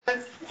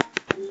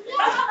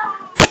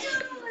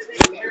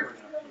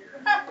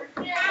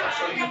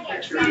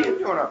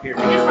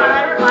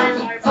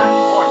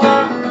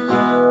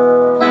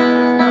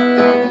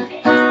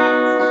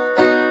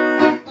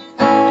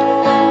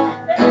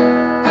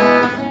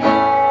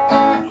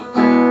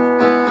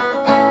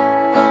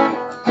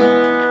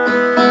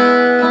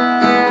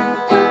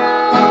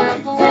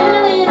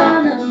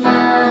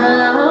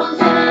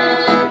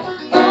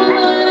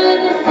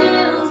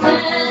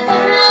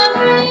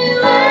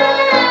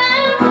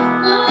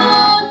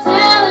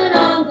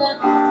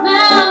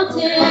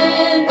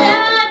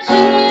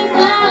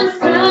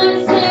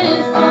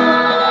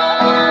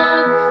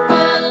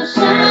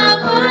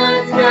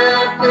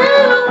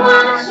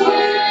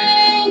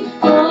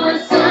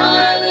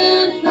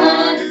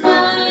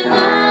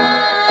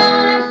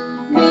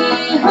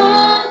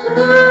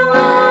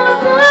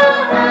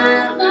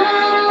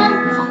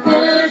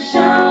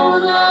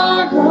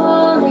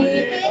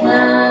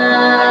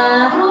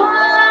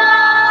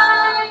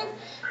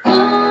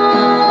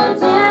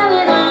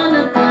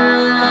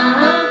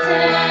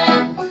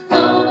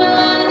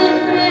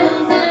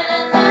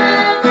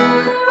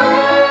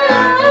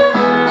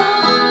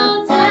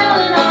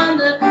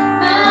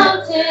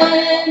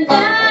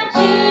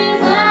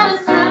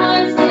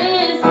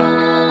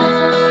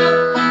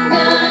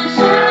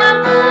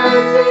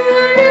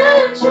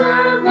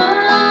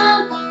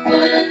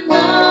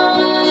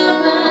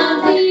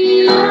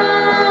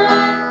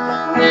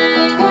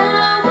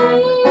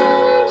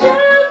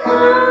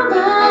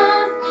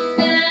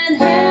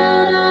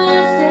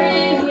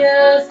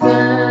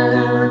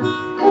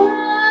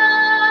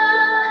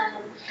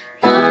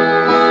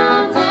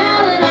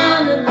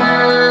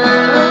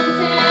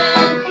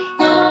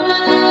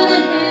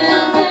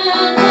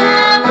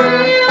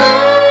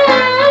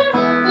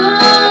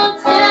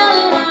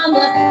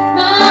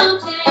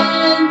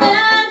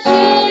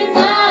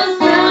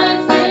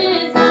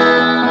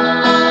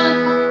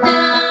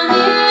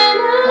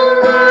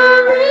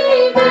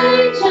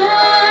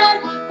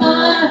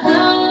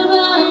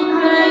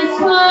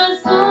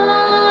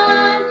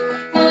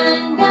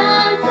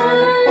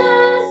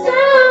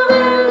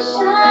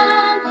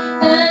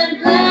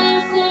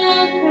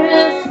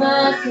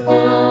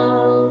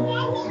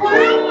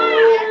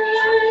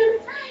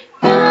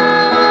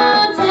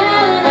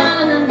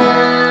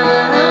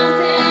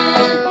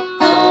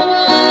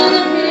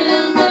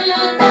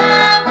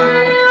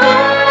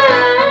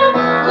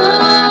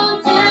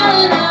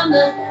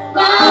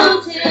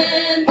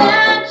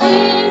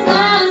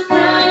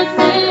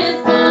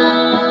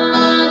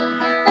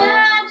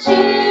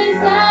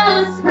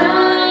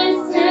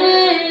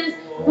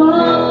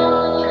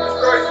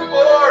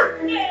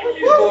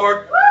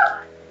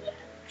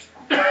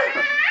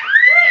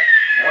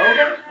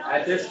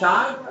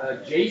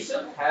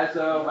Jason has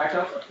a wax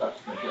out stuff.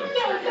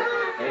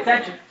 Pay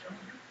attention.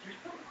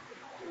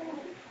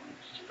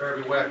 Better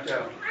be whacked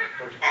out.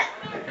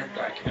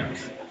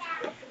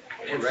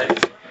 Get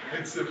ready.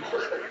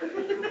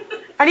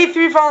 I need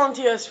 3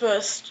 volunteers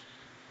first.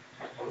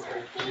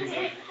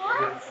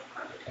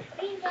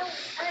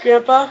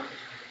 Grandpa,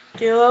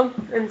 Caleb,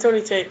 and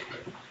Tony Tate.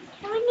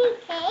 Tony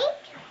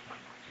Tate?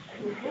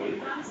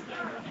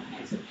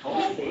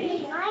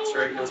 That's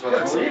right, that's what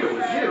I said.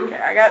 Okay,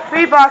 I got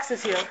 3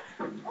 boxes here.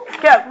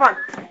 Caleb, come on.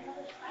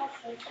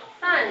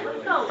 Fine,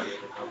 let's go.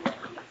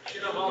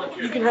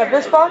 You can have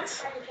this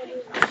box.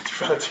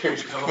 You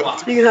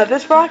can have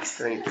this box.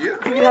 Thank you. You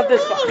can have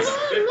this box.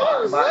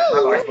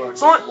 My box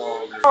is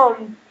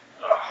long.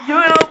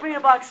 You're gonna open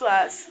your box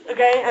last,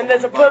 okay? And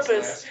there's a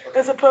purpose.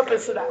 There's a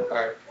purpose to that.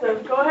 Alright. So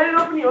go ahead and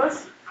open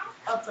yours.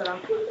 Upside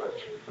down.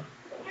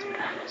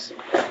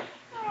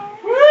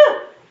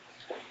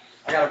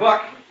 I got a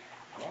buck.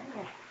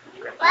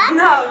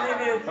 No, you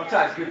do.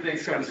 Sometimes good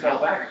things come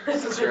spelled back.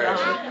 This is your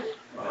done.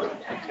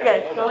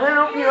 Okay, go ahead and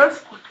open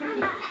yours.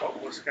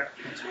 He's got a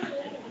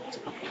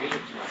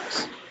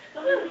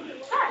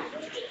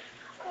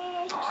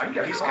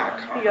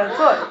car. You got a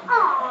toy.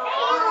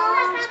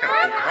 He's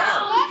got a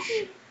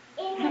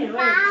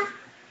car.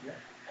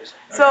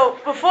 So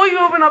before you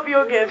open up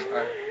your gift,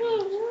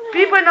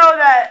 people know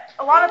that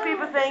a lot of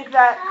people think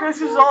that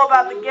Christmas is all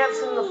about the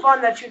gifts and the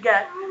fun that you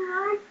get.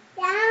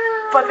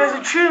 But there's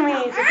a true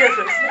meaning to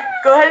Christmas.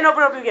 Go ahead and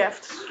open up your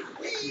gift.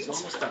 He's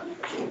almost done.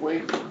 Can't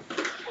wait.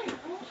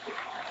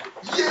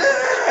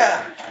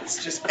 Yeah!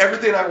 It's just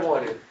everything I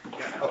wanted.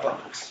 A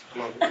box.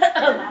 Love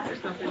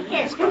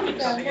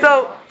it.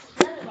 So,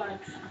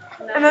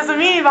 and there's a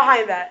meaning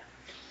behind that.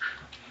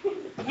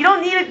 You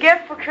don't need a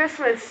gift for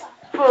Christmas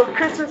to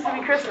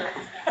be Christmas.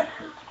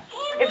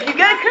 If you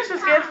get a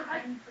Christmas gift,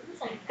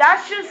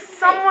 that's just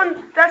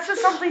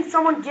something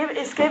someone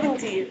is giving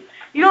to you.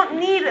 You don't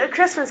need a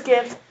Christmas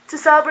gift to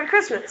celebrate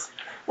Christmas.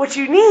 What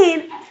you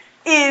need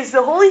is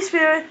the Holy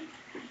Spirit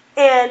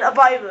and a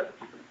Bible.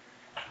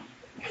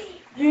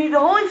 You need the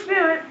Holy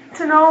Spirit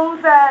to know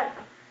that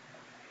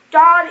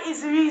God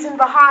is the reason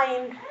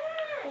behind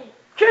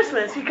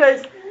Christmas,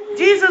 because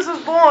Jesus was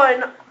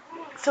born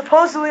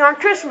supposedly on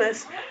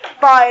Christmas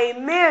by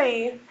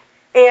Mary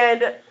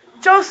and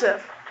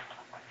Joseph.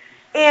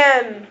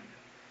 And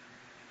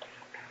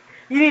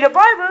you need a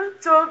Bible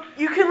so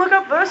you can look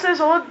up verses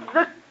or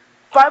the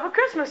Bible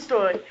Christmas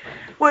story.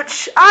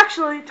 Which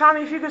actually,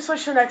 Tommy, if you could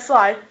switch to the next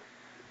slide.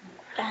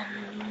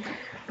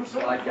 The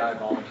slide guy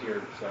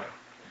volunteered, so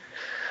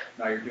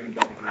now you're doing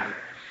double duty.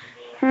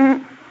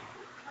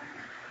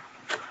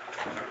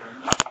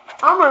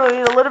 I'm going to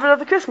read a little bit of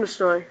the Christmas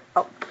story.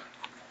 Oh.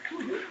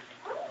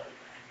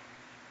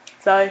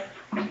 Sorry.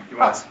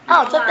 Oh, it's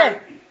up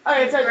there. Oh,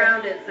 it's up there.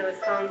 Grounded, so his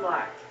phone's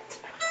locked.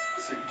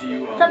 So do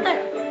you, It's up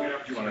there.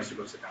 do you want us to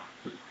go sit down?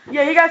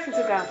 Yeah, you guys can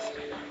sit down.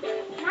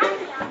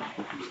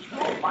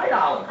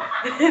 $5.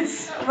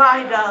 It's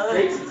 $5.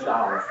 Jason's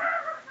dollars.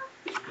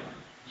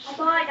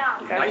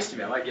 Okay. Nice to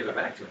me. I might give it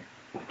back to him.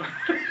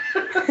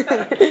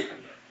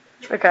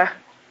 Okay.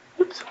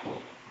 Oops.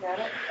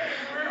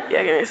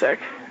 Yeah, give me a sec.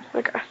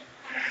 Okay.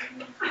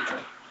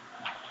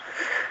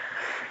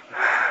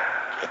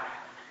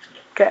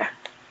 Okay.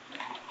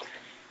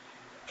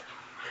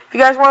 If you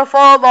guys want to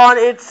follow along,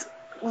 it's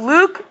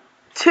Luke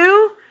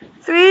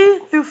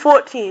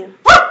 2:3-14.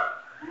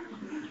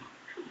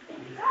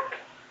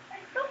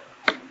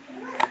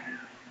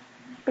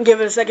 Give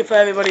it a second for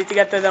everybody to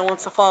get there that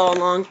wants to follow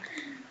along.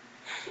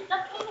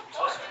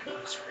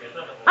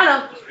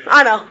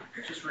 I know.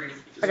 Just read.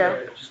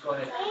 Okay. Just go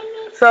ahead.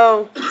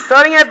 So,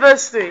 starting at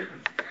verse 3.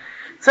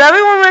 So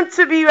everyone went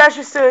to be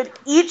registered,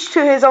 each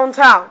to his own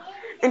town.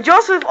 And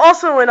Joseph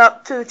also went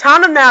up to the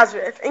town of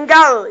Nazareth in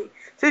Galilee,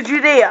 to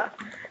Judea,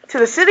 to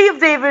the city of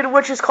David,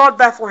 which is called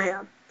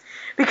Bethlehem,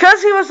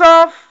 because he was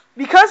of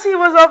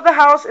the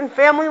house and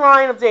family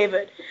line of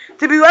David,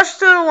 to be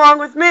registered along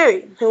with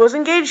Mary, who was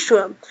engaged to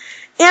him,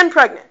 and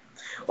pregnant.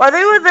 While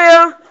they were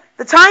there,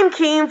 the time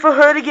came for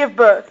her to give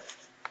birth.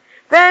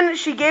 Then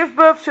she gave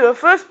birth to her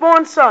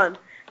firstborn son,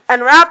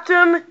 and wrapped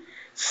him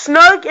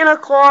snug in a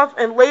cloth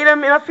and laid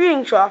him in a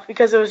feeding trough,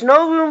 because there was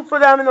no room for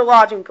them in the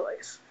lodging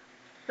place.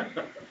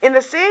 In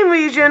the same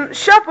region,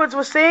 shepherds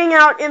were staying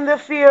out in the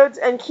fields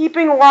and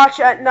keeping watch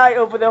at night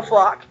over their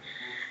flock.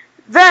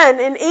 Then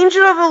an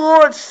angel of the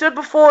Lord stood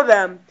before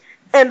them,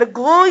 and the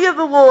glory of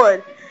the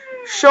Lord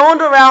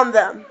shone around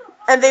them,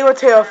 and they were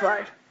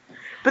terrified.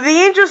 But the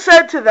angel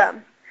said to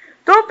them,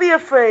 "Don't be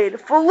afraid,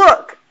 for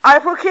look, I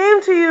proclaim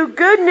to you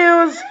good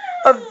news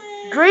of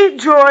great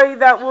joy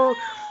that will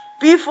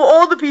be for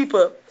all the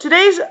people.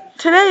 Today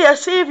a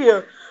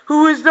Savior,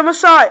 who is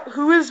Messiah,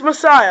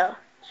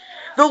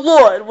 the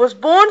Lord, was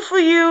born for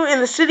you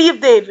in the city of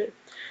David.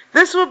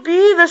 This will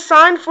be the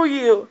sign for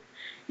you.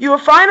 You will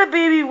find a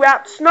baby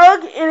wrapped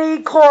snug in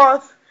a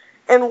cloth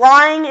and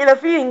lying in a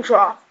feeding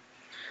trough."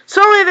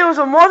 Suddenly there was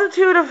a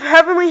multitude of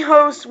heavenly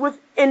hosts with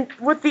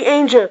the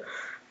angel,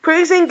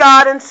 praising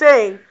God and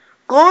saying,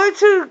 Glory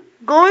to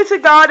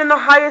God in the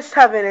highest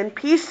heaven, and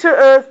peace to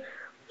earth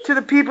to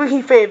the people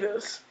he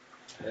favors.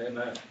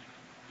 Amen.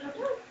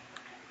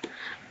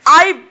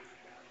 I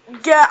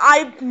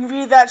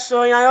read that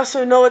story, and I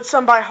also know it's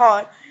some by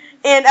heart.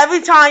 And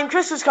every time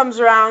Christmas comes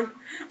around,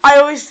 I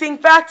always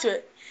think back to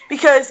it,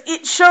 because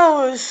it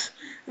shows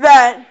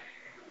that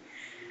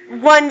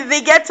when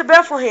they get to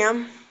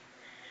Bethlehem,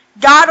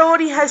 God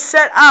already has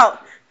set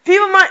out.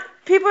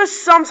 People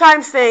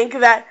sometimes think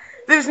that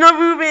there's no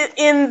room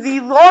in the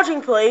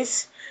lodging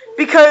place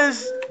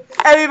because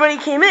everybody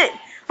came in.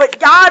 But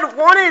God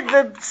wanted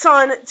the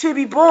son to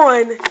be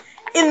born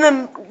in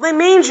the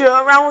manger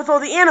around with all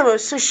the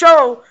animals to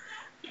show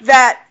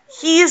that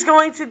he is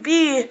going to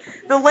be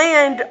the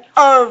land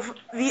of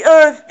the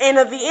earth and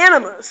of the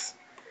animals.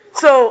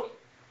 So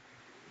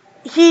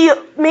he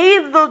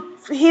made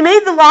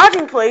the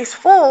lodging place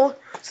full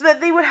so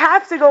that they would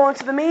have to go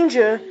into the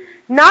manger,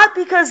 not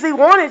because they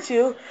wanted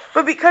to,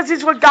 but because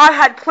it's what God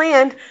had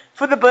planned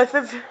for the birth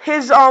of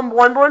his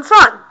one-born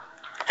son.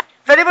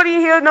 If anybody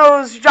here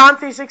knows John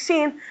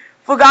 3:16,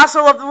 for God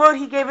so loved the world,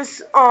 he gave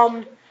us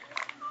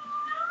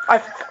I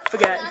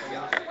forget.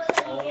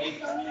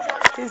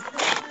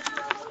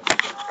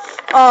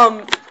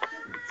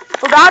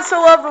 For God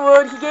so loved the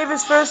world, he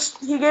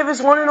gave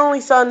his one and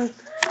only son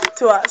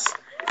to us.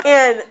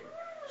 And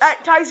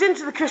that ties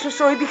into the Christmas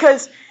story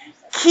because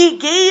he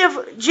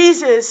gave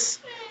Jesus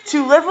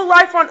to live a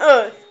life on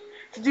earth,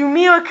 to do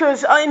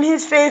miracles in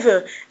his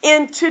favor,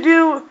 and to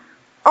do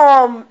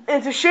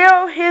and to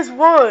share his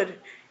word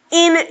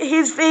in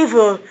his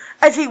favor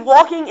as a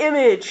walking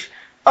image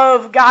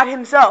of God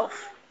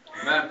himself.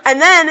 Amen.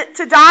 And then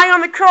to die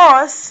on the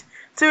cross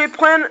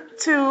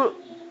to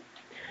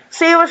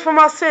save us from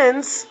our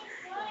sins.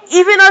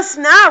 Even us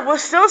now, we're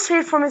still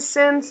saved from his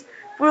sins.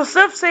 We're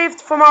still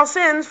saved from our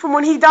sins from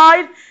when he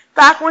died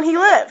back when he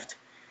lived.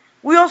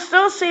 We are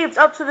still saved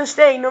up to this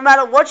day, no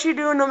matter what you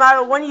do, no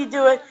matter when you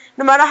do it,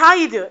 no matter how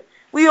you do it.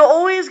 We are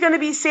always going to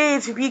be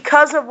saved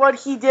because of what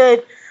he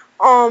did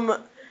how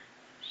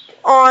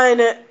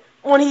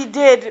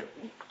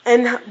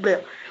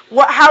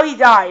he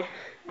died.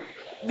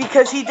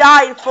 Because he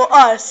died for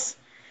us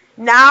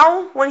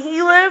now when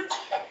he lived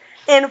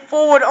and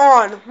forward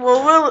on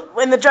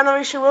in the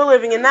generation we're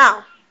living in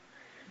now.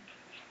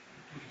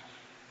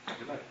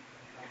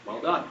 Well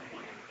done.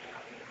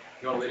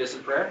 You want to lead us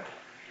in prayer?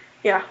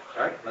 Yeah.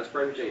 All right, let's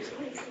pray with Jason.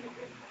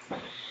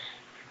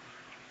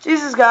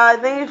 Jesus, God,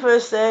 thank you for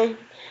this day.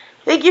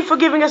 Thank you for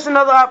giving us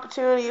another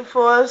opportunity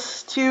for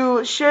us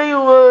to share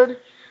your word,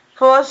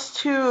 for us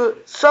to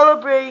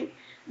celebrate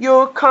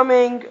your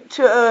coming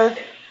to earth,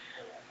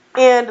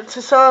 and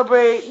to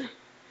celebrate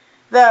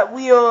that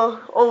we are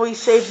always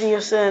saved in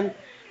your sin,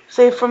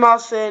 saved from our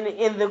sin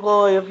in the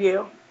glory of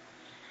you.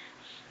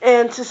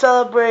 And to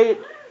celebrate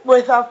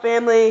with our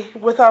family,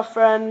 with our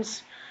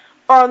friends,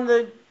 on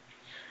the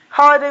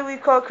holiday we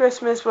call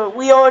Christmas, but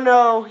we all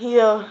know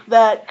here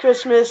that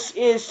Christmas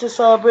is to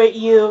celebrate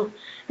you,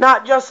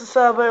 not just to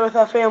celebrate with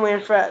our family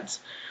and friends,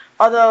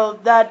 although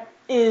that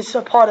is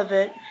a part of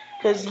it,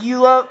 because you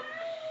love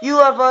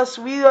us,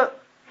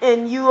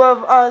 and you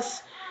love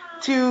us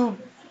to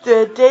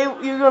the day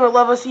you're going to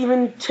love us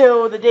even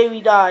till the day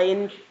we die,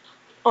 and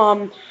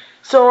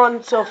so on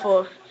and so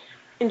forth.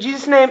 In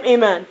Jesus' name,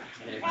 amen.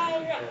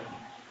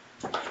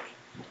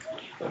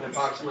 And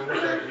approximately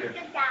back here.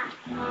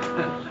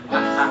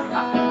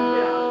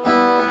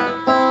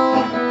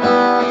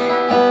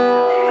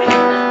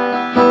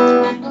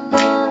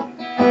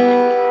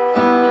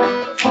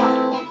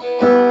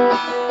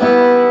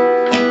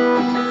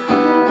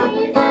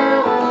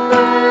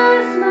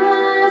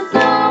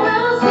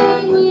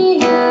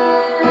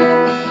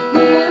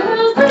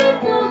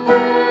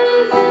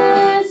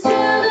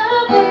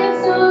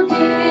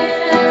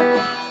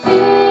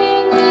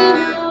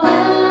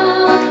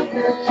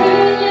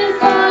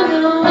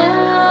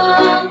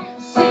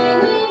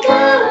 Singing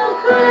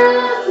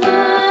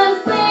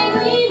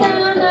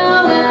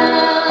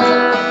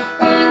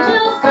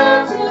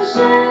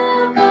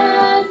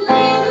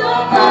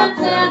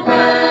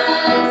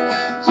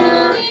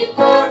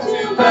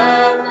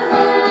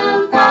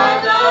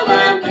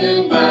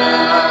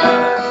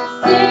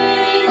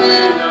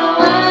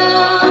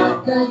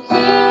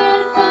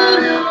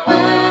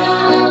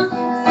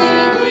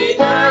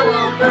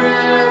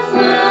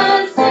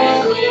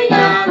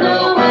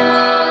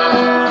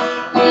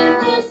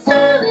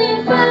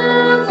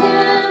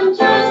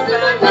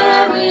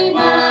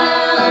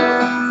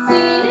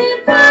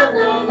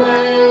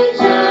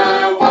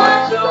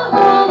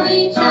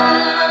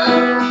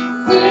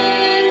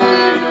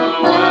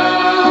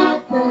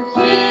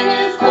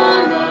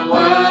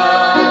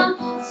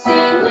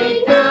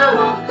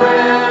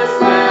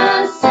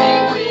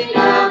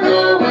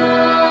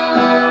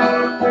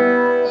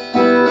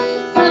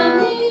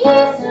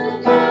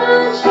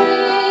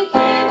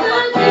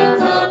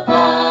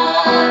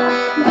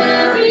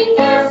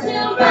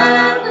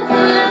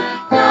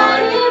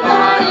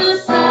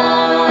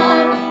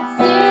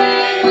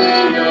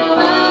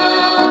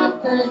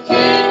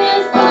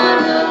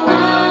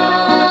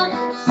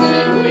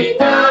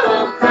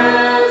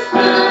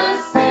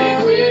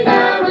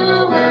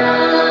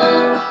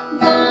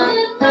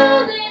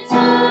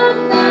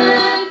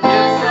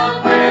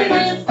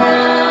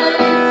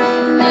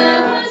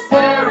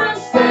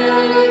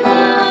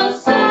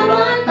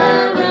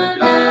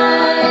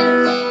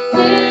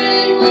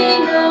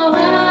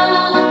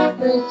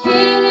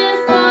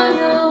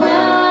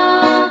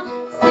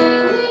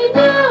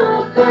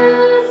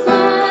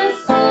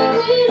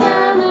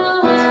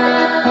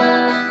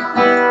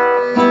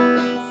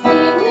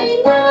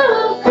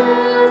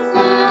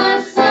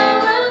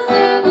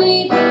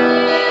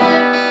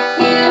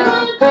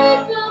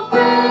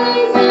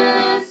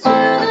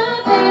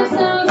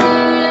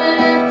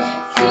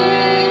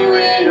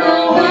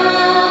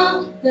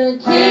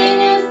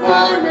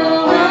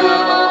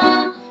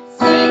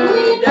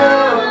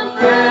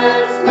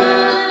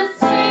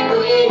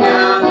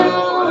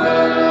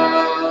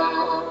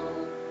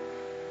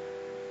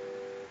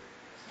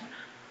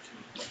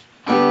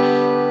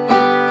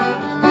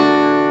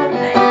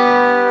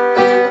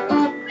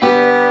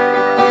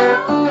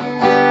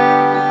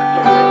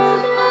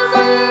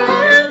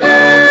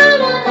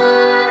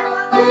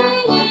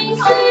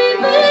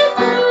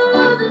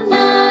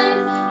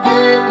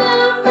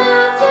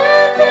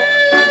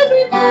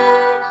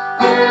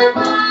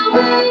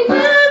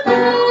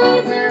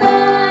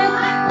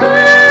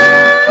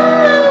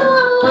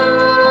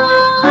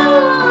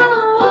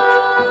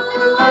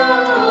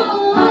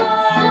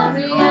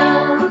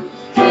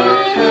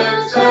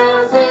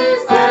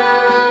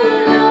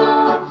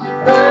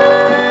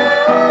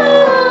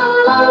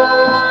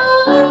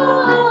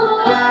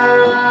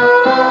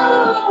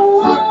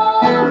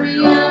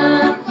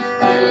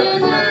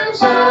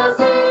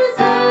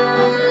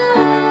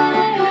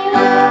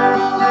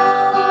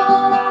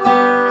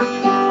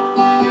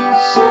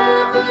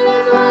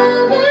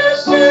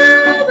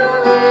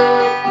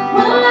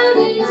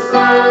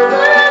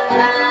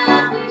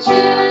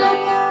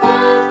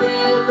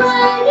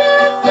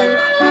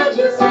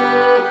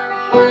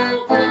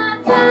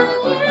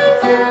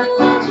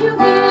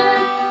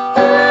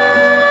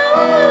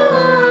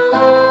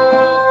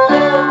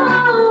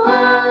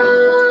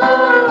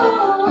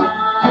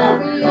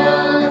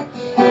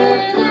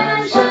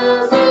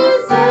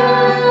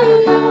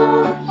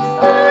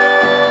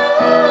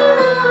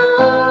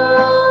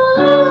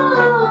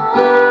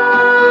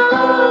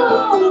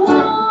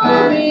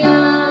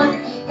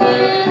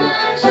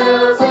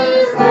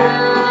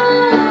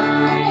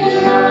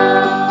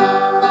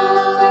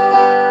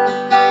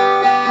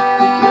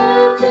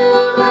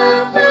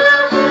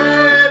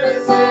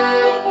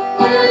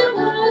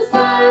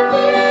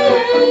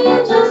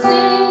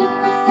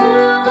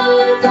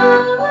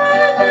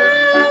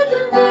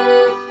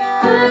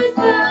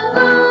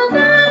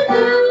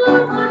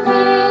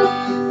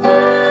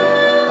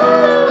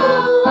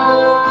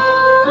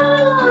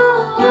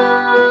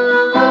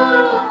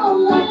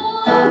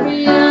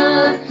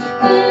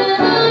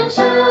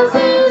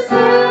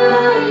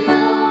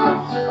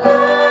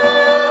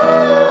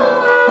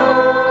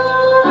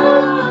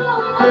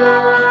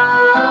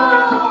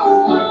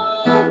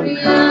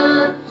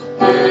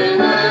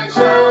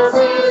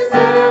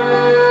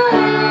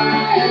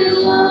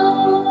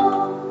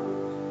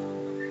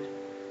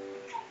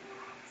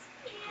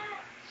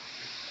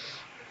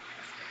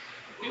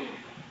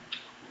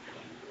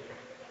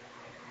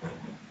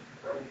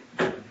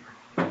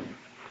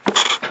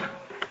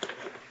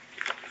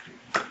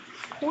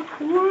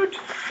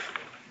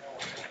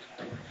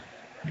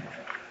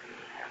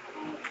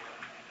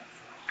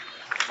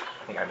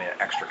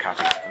extra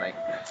copies tonight.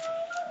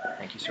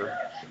 Thank you, sir.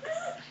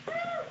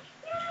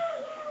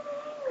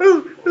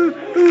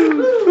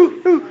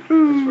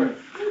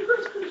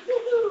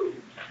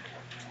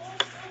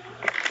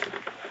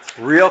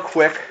 Real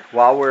quick,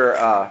 while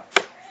we're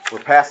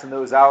passing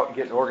those out and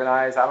getting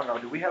organized, I don't know,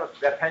 do we have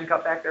that pen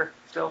cup back there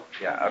still?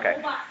 Yeah,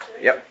 okay.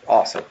 Yep,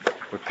 awesome.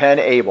 With Pen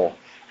Able.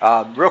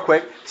 Real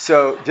quick,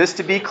 so just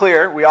to be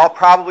clear, we all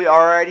probably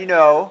already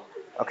know,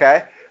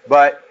 okay,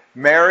 but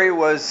Mary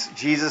was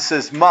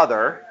Jesus'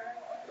 mother,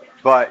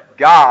 but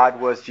God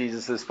was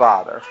Jesus'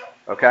 father,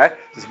 okay?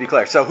 Just to be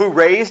clear. So who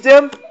raised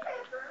him?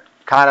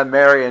 Kind of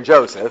Mary and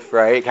Joseph,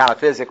 right? Kind of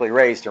physically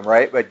raised him,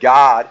 right? But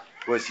God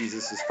was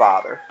Jesus'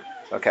 father,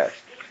 okay?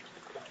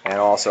 And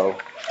also,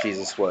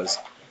 Jesus was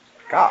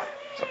God.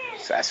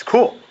 So that's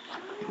cool.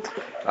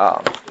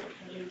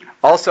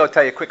 Also, I'll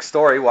tell you a quick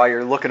story while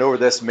you're looking over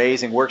this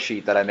amazing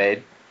worksheet that I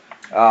made.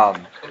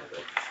 I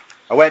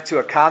went to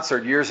a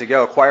concert years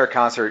ago, a choir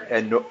concert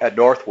at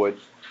Northwood,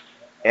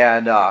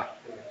 and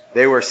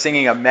they were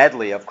singing a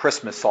medley of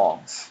Christmas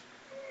songs.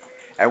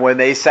 And when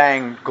they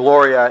sang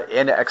Gloria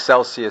in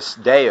Excelsis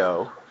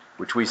Deo,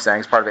 which we sang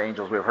as part of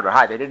Angels We Have Heard on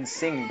High, they didn't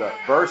sing the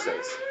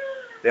verses.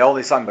 They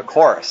only sung the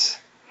chorus.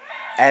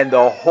 And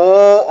the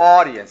whole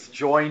audience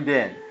joined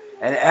in.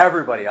 And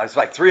everybody, it was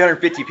like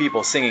 350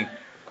 people singing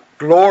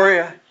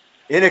Gloria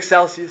in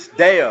Excelsis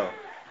Deo,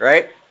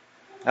 right?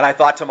 And I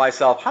thought to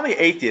myself, how many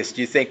atheists do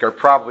you think are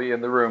probably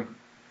in the room?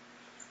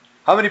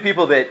 How many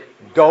people that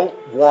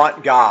don't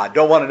want God,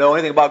 don't want to know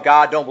anything about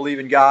God, don't believe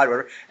in God,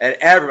 whatever? And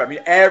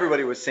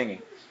everybody was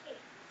singing.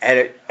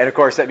 And of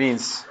course that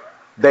means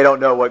they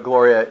don't know what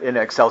Gloria in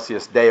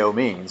Excelsis Deo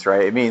means,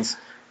 right? It means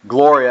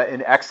Gloria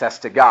in excess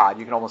to God.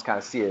 You can almost kind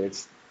of see it.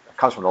 It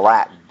comes from the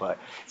Latin, but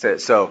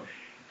so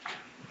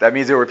that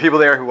means there were people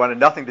there who wanted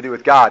nothing to do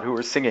with God who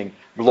were singing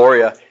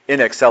Gloria in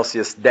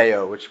Excelsis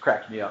Deo, which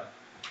cracked me up.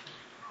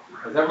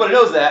 Because everybody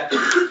knows that,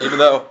 even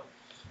though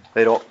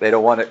they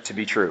don't want it to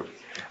be true.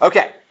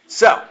 Okay,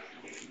 so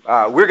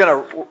we're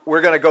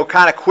gonna go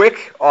kind of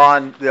quick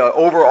on the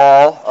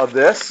overall of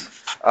this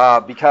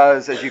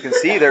because, as you can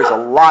see, there's a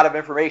lot of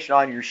information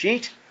on your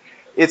sheet.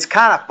 It's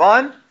kind of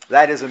fun.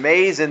 That is a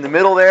maze in the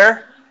middle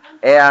there,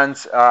 and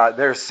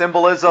there's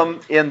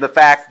symbolism in the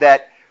fact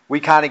that we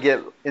kind of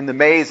get in the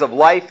maze of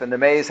life, and the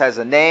maze has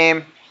a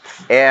name,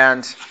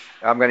 and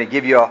I'm going to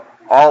give you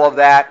all of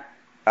that.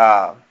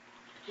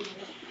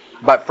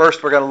 But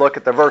first, we're going to look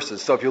at the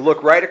verses. So if you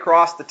look right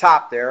across the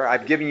top there,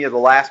 I've given you the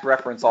last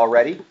reference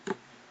already.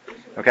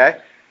 Okay?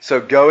 So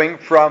going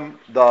from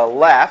the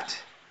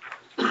left,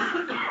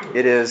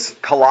 it is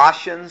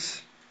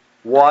Colossians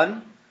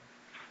 1,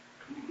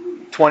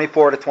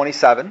 24 to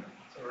 27.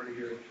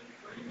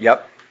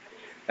 Yep.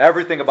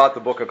 Everything about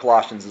the book of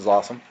Colossians is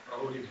awesome.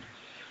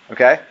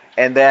 Okay?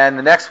 And then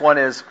the next one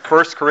is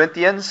 1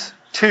 Corinthians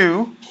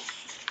 2,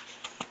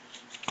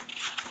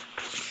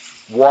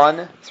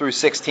 1 through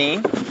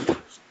 16.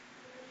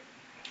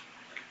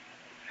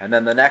 And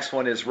then the next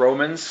one is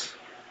Romans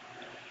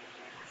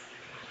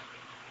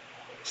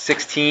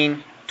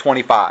 16,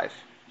 25.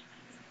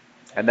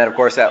 And then, of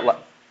course, the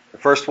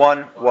first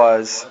one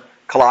was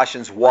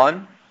Colossians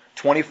 1,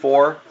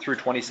 24 through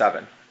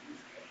 27.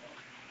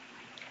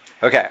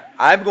 Okay,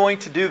 I'm going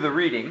to do the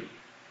reading,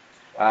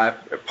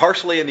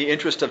 partially in the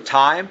interest of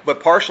time,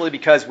 but partially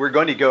because we're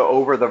going to go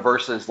over the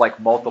verses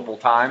like multiple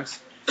times.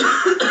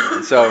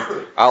 And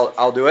so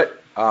I'll do it.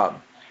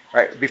 All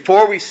right,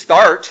 before we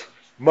start,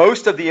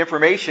 most of the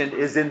information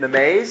is in the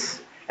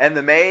maze, and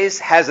the maze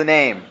has a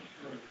name.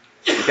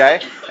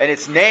 Okay? And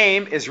its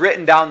name is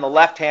written down the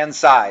left-hand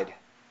side.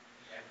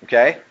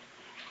 Okay?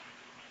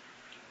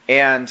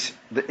 And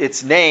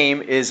its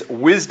name is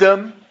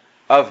Wisdom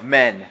of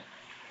Men.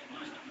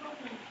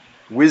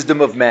 Wisdom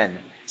of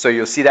Men. So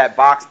you'll see that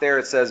box there.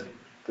 It says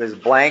there's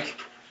blank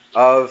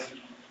of.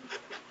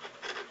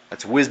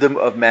 That's Wisdom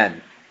of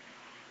Men.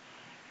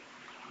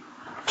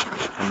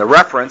 And the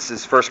reference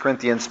is 1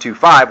 Corinthians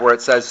 2:5, where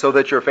it says, so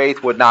that your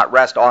faith would not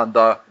rest on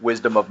the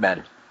wisdom of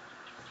men.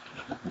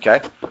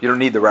 Okay? You don't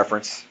need the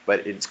reference,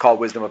 but it's called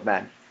Wisdom of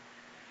Men.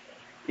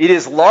 It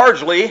is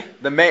largely,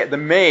 the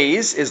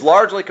maze is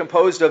largely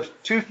composed of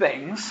two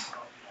things,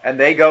 and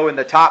they go in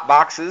the top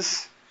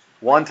boxes,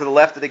 one to the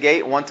left of the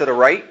gate, one to the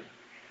right.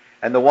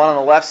 And the one on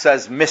the left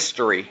says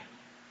mystery.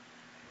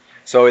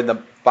 So in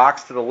the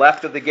box to the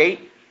left of the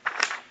gate,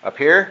 up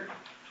here,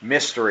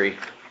 mystery.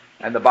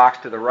 And the box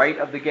to the right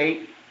of the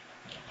gate,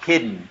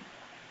 hidden.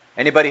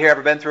 Anybody here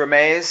ever been through a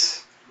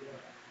maze?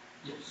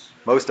 Yes.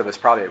 Most of us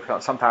probably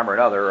sometime or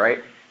another, right?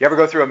 You ever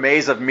go through a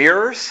maze of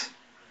mirrors?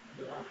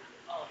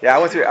 Yeah,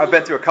 I've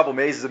been through a couple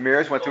mazes of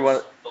mirrors. Went through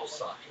one.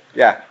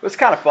 Yeah, it was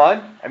kind of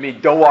fun. I mean,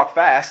 don't walk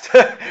fast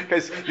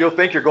because you'll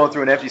think you're going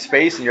through an empty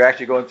space and you're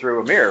actually going through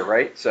a mirror,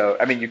 right? So,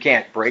 I mean, you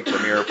can't break the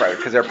mirror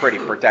because they're pretty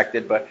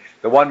protected. But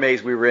the one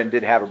maze we were in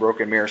did have a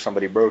broken mirror.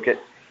 Somebody broke it.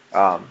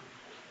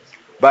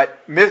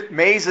 But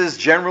mazes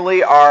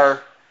generally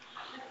are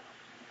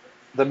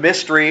the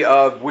mystery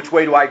of which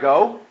way do I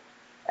go,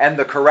 and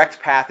the correct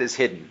path is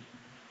hidden.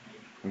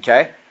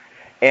 Okay?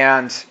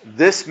 And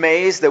this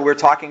maze that we're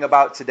talking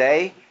about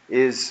today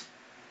is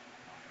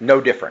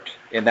no different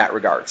in that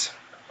regards.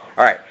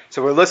 All right,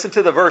 so we'll listen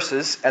to the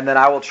verses, and then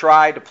I will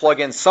try to plug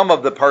in some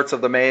of the parts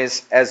of the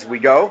maze as we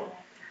go,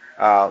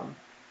 and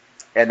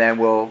then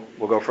we'll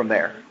go from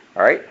there.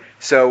 All right,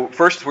 so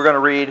first we're going to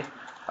read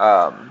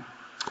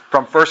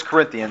from 1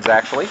 Corinthians,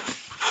 actually.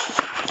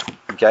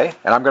 Okay,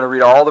 and I'm going to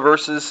read all the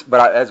verses,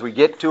 but as we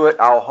get to it,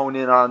 I'll hone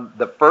in on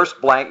the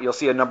first blank. You'll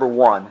see a number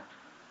 1.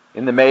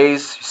 In the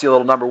maze, you see a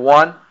little number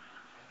 1,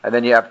 and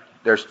then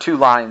there's 2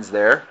 lines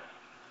there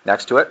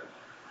next to it.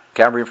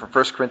 Okay, I'm reading from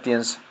 1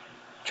 Corinthians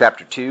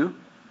chapter 2.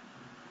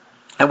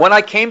 And when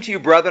I came to you,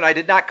 brethren, I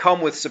did not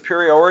come with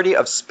superiority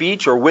of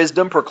speech or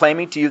wisdom,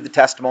 proclaiming to you the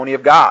testimony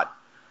of God.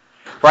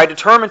 For I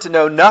determined to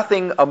know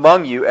nothing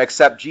among you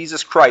except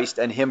Jesus Christ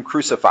and him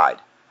crucified.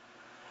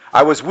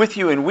 I was with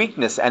you in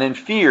weakness and in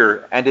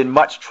fear and in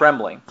much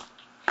trembling.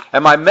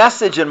 And my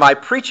message and my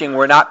preaching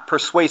were not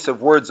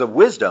persuasive words of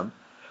wisdom,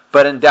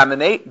 but in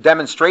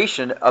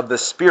demonstration of the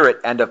Spirit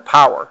and of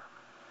power,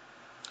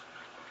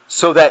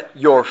 so that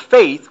your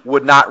faith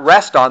would not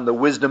rest on the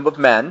wisdom of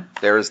men,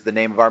 there is the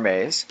name of our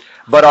maze,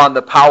 but on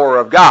the power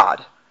of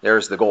God, there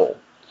is the goal.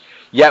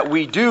 Yet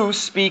we do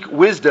speak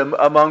wisdom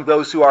among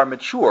those who are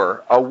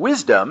mature, a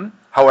wisdom,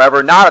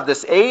 however, not of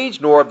this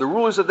age, nor of the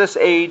rulers of this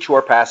age who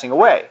are passing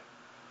away.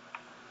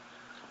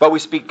 But we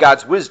speak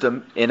God's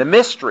wisdom in a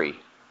mystery,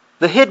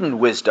 the hidden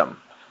wisdom,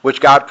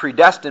 which God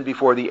predestined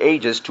before the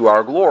ages to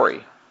our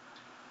glory.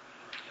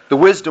 The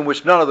wisdom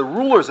which none of the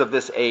rulers of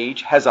this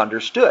age has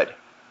understood.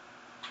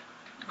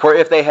 For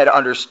if they had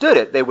understood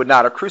it, they would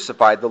not have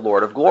crucified the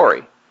Lord of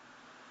glory.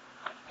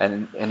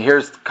 And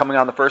here's coming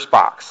on the first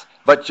box.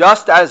 But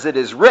just as it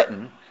is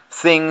written,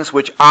 things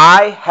which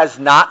eye has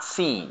not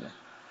seen.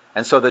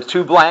 And so the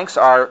 2 blanks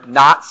are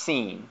not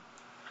seen.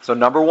 So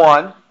number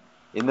 1,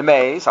 in the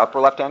maze,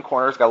 upper left-hand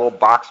corner, it's got a little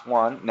box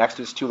 1. Next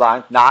is 2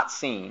 lines, not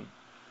seen.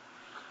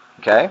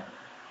 Okay?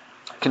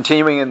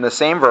 Continuing in the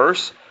same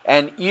verse,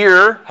 and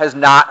ear has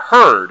not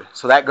heard.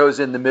 So that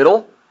goes in the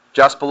middle,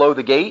 just below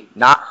the gate,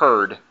 not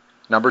heard.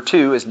 Number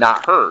 2 is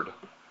not heard.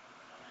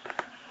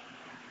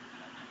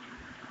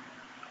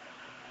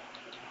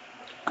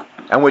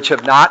 And which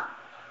have not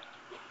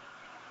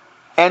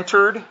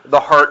entered the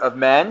heart of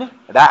men.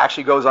 That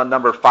actually goes on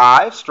number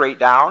 5, straight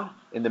down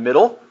in the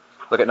middle.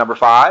 Look at number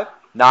 5.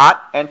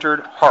 Not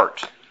entered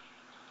heart.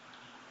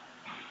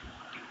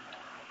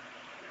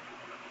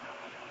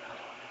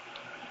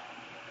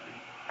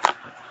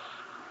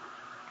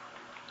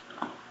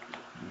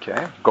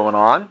 Okay, going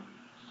on.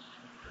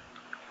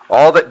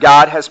 All that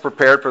God has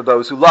prepared for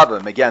those who love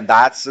him. Again,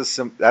 that's a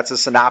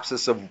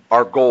synopsis of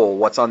our goal,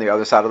 what's on the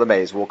other side of the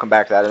maze. We'll come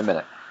back to that in a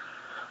minute.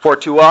 For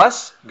to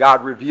us,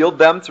 God revealed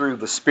them through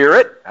the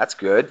Spirit. That's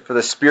good. For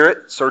the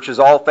Spirit searches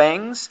all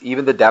things,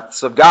 even the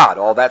depths of God.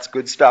 All that's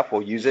good stuff.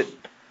 We'll use it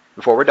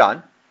before we're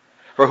done.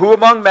 For who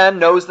among men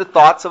knows the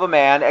thoughts of a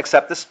man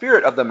except the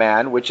spirit of the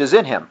man which is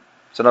in him?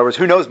 So in other words,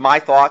 who knows my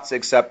thoughts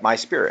except my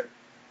spirit?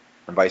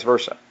 And vice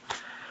versa.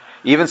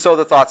 Even so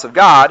the thoughts of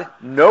God,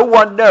 no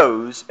one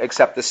knows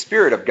except the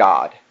Spirit of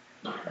God.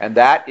 And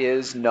that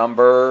is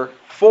number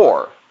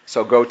 4.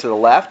 So go to the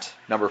left.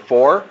 Number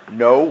 4,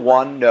 no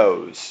one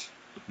knows.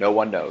 No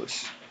one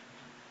knows.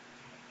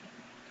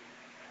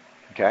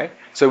 Okay?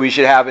 So we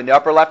should have in the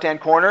upper left-hand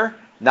corner,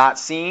 not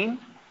seen.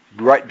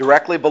 Right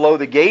directly below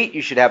the gate,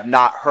 you should have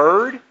not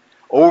heard.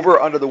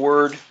 Over under the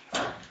word,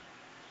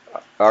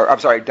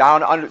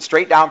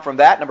 straight down from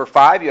that, number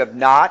 5, you have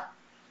not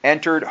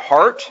entered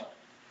heart.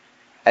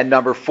 And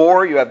number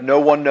 4, you have no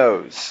one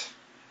knows.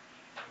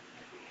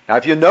 Now,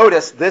 if you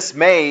notice, this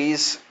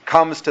maze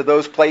comes to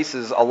those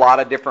places a lot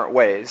of different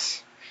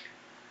ways.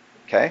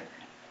 Okay?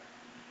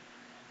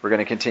 We're going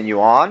to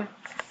continue on.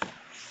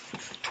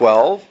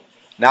 12.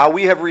 Now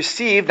we have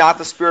received not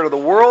the spirit of the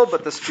world,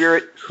 but the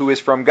Spirit who is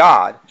from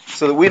God,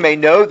 so that we may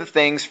know the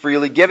things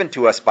freely given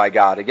to us by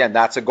God. Again,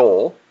 that's a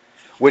goal.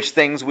 Which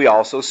things we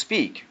also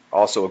speak.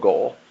 Also a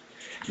goal.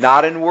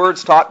 Not in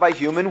words taught by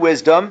human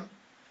wisdom.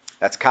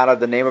 That's kind of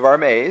the name of our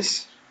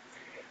maze.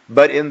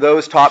 But in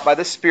those taught by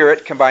the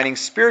Spirit, combining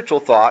spiritual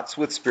thoughts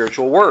with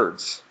spiritual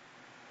words.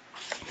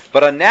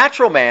 But a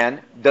natural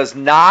man does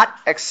not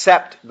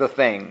accept the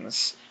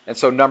things. And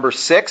so number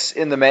 6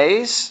 in the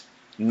maze,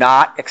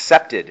 not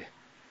accepted.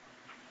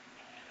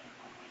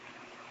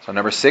 So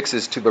number 6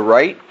 is to the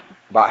right,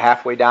 about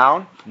halfway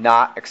down,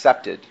 not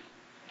accepted.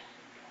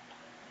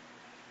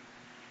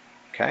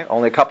 Okay,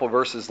 only a couple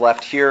verses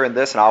left here in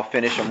this, and I'll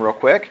finish them real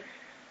quick.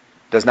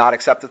 Does not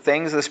accept the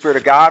things of the Spirit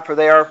of God, for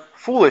they are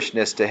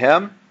foolishness to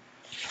him,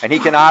 and he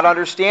cannot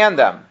understand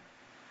them.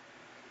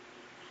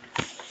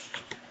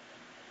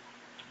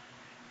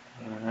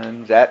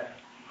 And that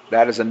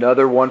is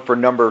another one for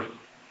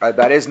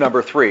that is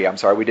number 3. I'm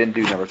sorry, we didn't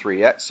do number 3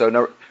 yet.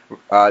 So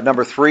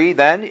number 3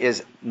 then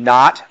is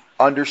not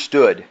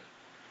understood.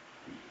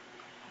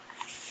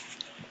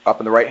 Up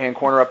in the right-hand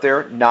corner up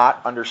there,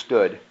 not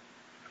understood.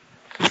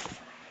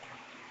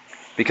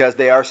 Because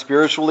they are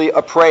spiritually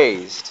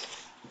appraised.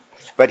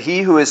 But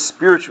he who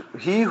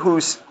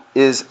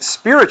is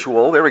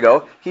spiritual, there we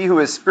go, he who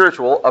is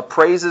spiritual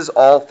appraises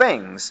all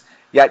things,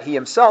 yet he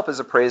himself is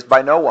appraised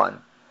by no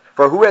one.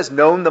 For who has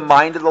known the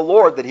mind of the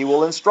Lord that he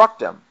will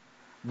instruct him?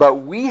 But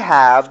we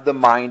have the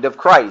mind of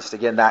Christ.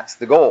 Again, that's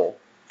the goal.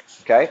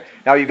 Okay?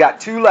 Now you've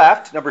got two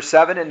left, number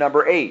 7 and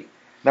number 8.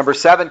 Number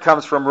 7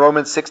 comes from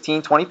Romans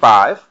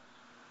 16:25,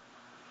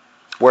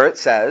 where it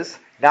says,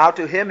 now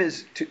to him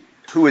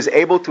who is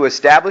able to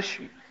establish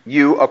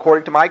you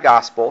according to my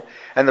gospel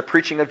and the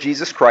preaching of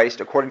Jesus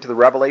Christ according to the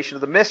revelation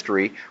of the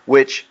mystery,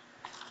 which,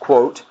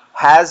 quote,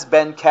 has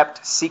been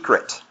kept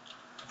secret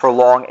for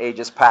long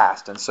ages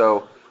past. And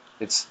so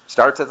it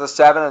starts at the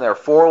 7, and there are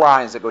 4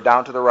 lines that go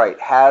down to the right.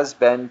 Has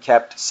been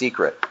kept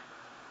secret.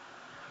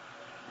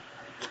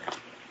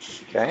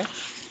 Okay?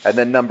 And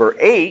then number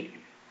 8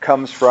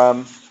 comes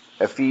from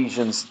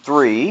Ephesians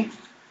 3.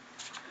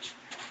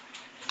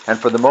 And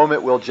for the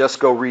moment, we'll just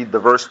go read the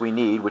verse we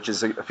need, which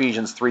is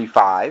Ephesians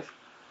 3:5.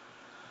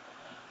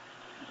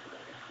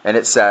 And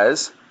it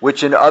says,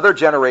 which in other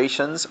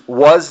generations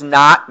was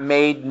not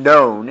made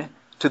known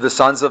to the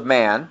sons of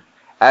man,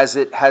 as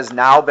it has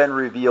now been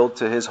revealed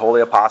to his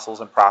holy apostles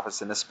and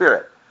prophets in the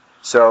Spirit.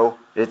 So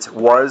it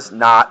was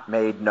not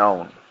made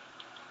known.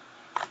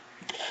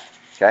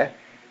 Okay?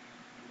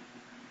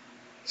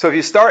 So if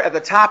you start at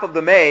the top of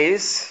the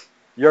maze,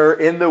 you're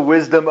in the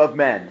wisdom of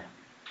men.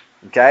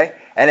 Okay?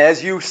 And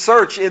as you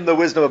search in the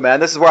wisdom of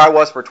men, this is where I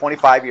was for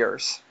 25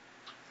 years.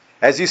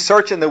 As you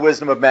search in the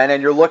wisdom of men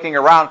and you're looking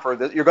around for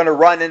this, you're going to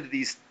run into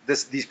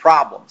these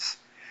problems.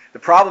 The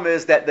problem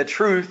is that the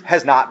truth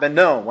has not been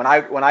known. When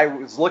I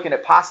was looking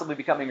at possibly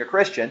becoming a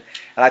Christian,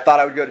 and I thought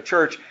I would go to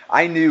church,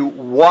 I knew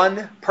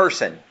one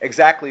person,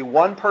 exactly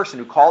one person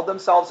who called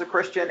themselves a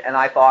Christian and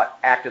I thought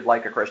acted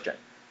like a Christian.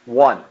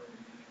 One.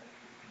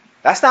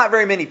 That's not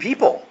very many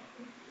people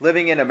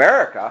living in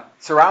America,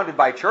 surrounded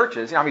by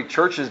churches. I mean,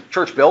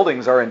 church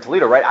buildings are in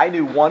Toledo, right? I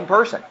knew one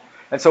person.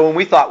 And so when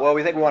we thought, well,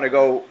 we think we want to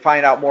go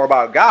find out more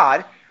about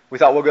God, we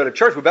thought we'll go to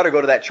church. We better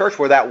go to that church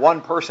where that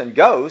one person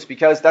goes,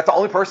 because that's the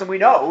only person we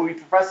know who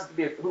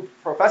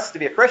professes to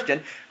be a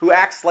Christian, who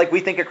acts like we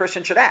think a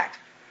Christian should act.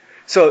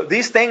 So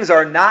these things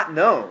are not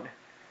known,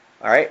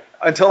 all right?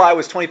 Until I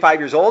was 25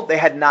 years old, it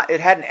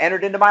hadn't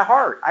entered into my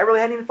heart. I really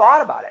hadn't even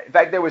thought about it. In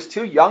fact, there was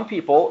 2 young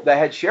people that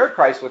had shared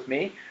Christ with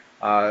me,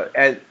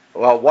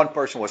 one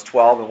person was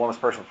 12 and one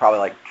person was probably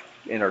like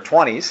in her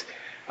 20s,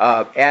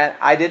 and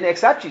I didn't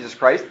accept Jesus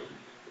Christ.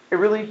 It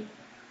really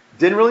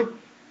didn't really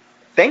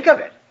think of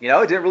it. It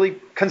didn't really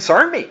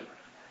concern me.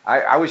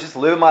 I was just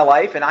living my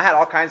life, and I had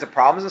all kinds of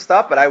problems and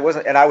stuff, but I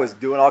was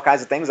doing all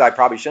kinds of things I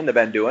probably shouldn't have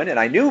been doing, and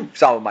I knew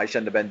some of them I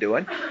shouldn't have been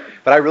doing,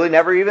 but I really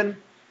never even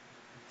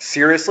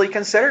seriously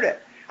considered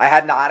it. I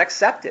had not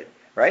accepted,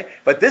 right?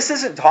 But this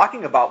isn't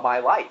talking about my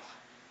life.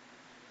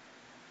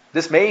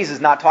 This maze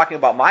is not talking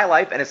about my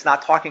life, and it's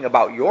not talking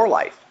about your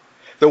life.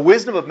 The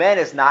wisdom of men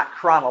is not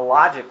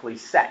chronologically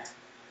set.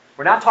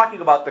 We're not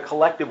talking about the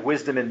collective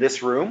wisdom in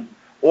this room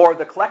or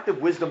the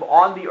collective wisdom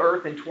on the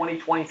earth in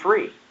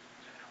 2023.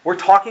 We're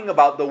talking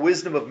about the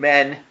wisdom of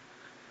men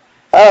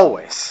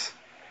always,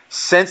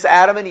 since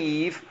Adam and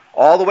Eve,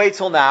 all the way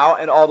till now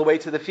and all the way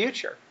to the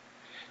future.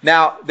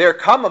 Now, there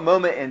come a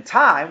moment in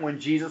time when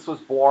Jesus was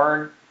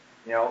born,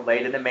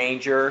 laid in a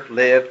manger,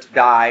 lived,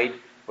 died,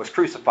 was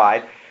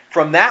crucified.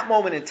 From that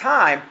moment in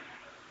time,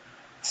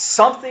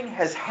 something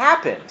has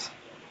happened.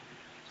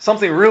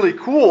 Something really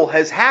cool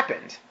has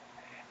happened.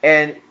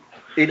 And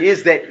it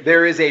is that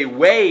there is a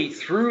way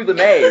through the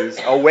maze,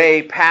 a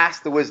way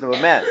past the wisdom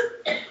of men.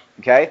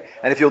 Okay?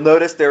 And if you'll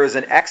notice, there is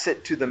an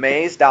exit to the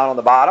maze down on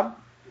the bottom.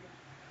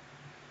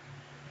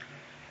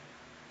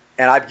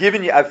 And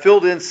I've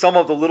filled in some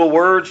of the little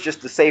words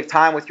just to save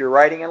time with your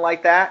writing and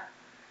like that.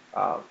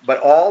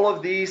 But all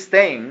of these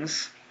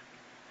things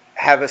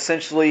have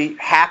essentially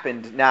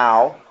happened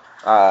now,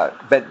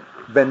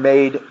 been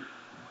made,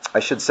 I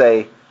should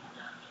say,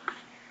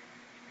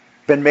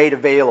 been made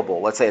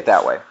available. Let's say it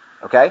that way.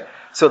 Okay?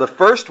 So the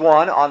first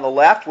one on the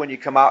left when you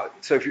come out,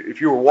 so if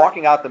you were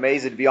walking out the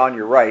maze, it'd be on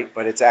your right,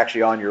 but it's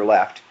actually on your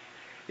left,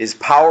 is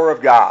power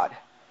of God.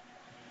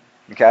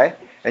 Okay?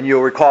 And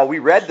you'll recall we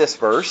read this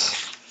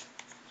verse.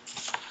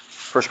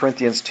 1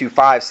 Corinthians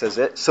 2:5 says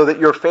it, so that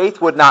your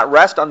faith would not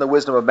rest on the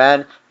wisdom of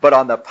men, but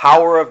on the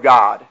power of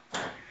God.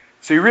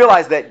 So you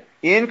realize that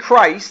in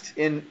Christ,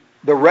 in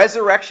the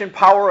resurrection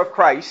power of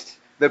Christ,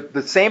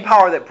 the same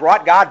power that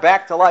brought God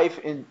back to life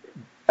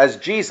as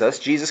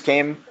Jesus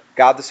came,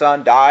 God the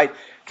Son died,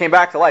 came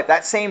back to life.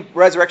 That same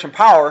resurrection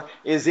power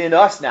is in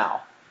us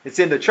now. It's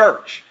in the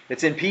church.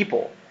 It's in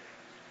people.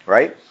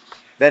 Right?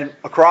 Then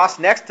across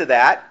next to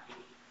that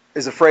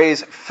is a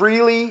phrase,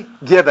 freely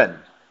given.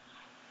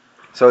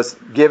 So it's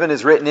given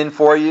is written in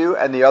for you,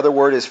 and the other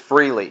word is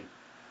freely.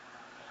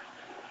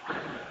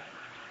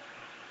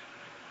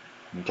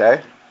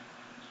 Okay?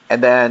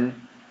 And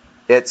then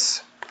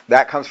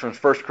that comes from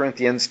 1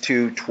 Corinthians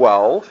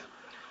 2:12.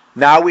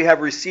 Now we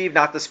have received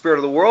not the spirit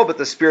of the world, but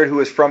the Spirit who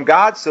is from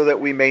God, so that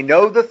we may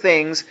know the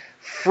things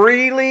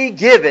freely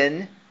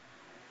given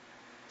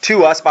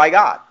to us by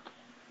God.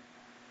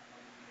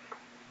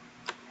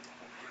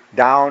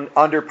 Down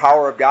under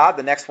power of God,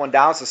 the next one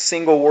down is a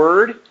single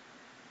word.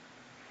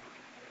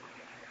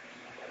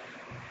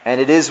 And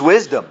it is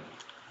wisdom.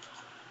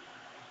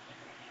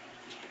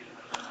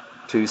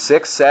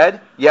 2:6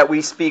 said, "Yet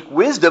we speak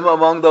wisdom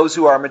among those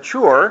who are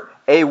mature,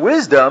 a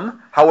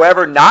wisdom,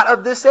 however, not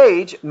of this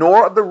age,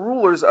 nor of the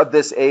rulers of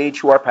this age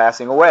who are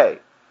passing away."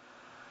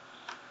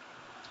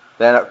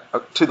 Then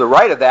to the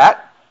right of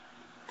that,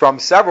 from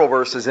several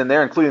verses in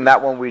there, including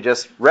that one we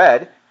just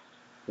read,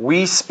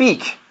 we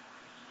speak.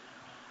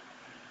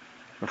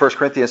 And 1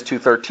 Corinthians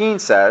 2:13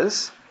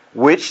 says,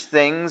 "Which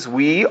things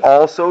we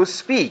also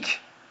speak."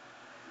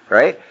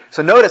 Right?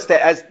 So notice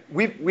that as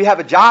we have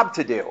a job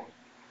to do.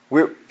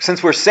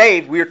 Since we're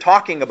saved, we're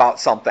talking about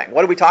something.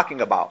 What are we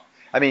talking about?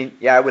 I mean,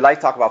 yeah, we like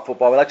to talk about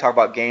football. We like to talk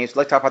about games. We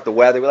like to talk about the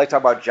weather. We like to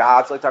talk about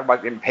jobs. We like to talk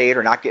about getting paid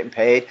or not getting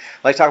paid. We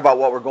like to talk about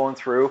what we're going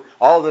through.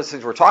 All of those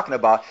things we're talking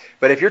about.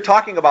 But if you're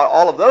talking about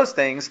all of those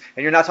things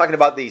and you're not talking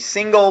about the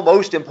single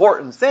most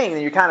important thing,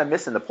 then you're kind of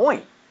missing the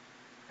point.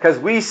 Because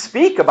we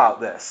speak about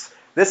this.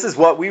 This is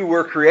what we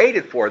were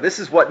created for. This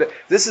is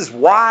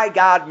why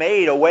God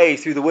made a way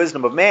through the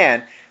wisdom of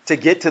man to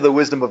get to the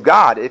wisdom of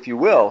God, if you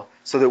will,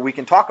 so that we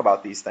can talk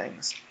about these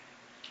things.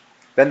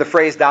 Then the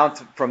phrase down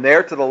from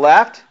there to the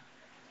left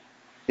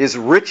is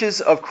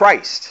riches of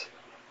Christ.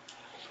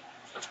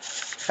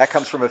 That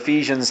comes from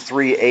Ephesians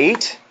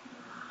 3:8.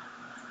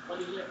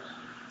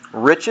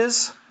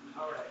 Riches,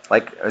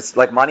 it's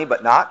like money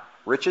but not.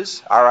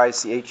 Riches,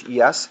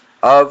 R-I-C-H-E-S,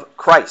 of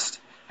Christ.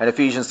 And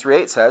Ephesians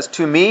 3:8 says,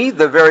 "To me,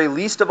 the very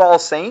least of all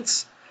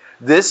saints,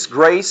 this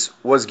grace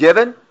was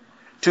given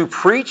to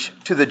preach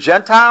to the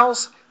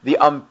Gentiles the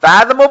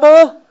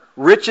unfathomable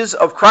riches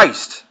of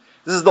Christ."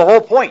 This is the whole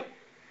point.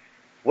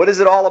 What is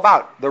it all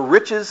about? The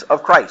riches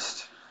of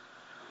Christ.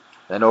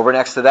 Then over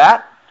next to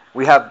that,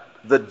 we have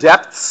the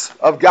depths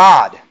of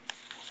God.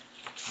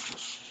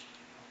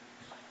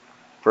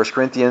 1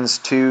 Corinthians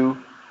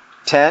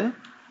 2:10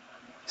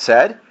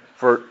 said,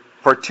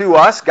 For to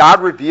us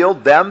God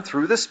revealed them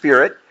through the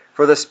Spirit,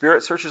 for the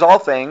Spirit searches all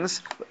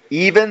things,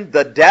 even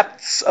the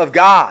depths of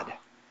God.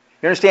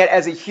 You understand,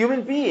 as a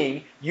human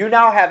being, you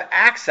now have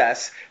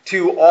access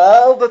to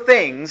all the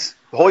things,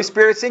 the Holy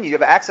Spirit's in you, you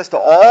have access to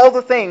all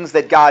the things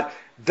that God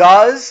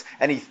does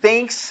and He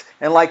thinks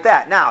and like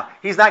that. Now,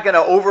 He's not going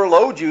to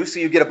overload you so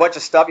you get a bunch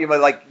of stuff. You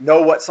might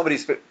know what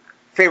somebody's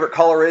favorite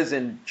color is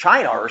in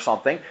China or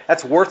something.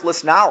 That's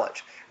worthless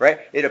knowledge,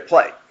 right? It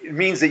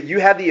means that you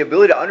have the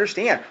ability to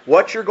understand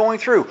what you're going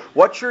through,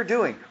 what you're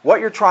doing,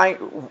 what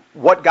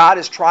God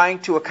is trying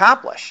to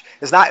accomplish.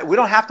 We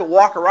don't have to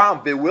walk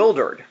around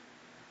bewildered.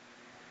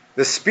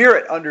 The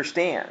Spirit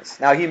understands.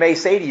 Now, He may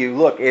say to you,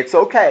 look, it's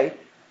okay.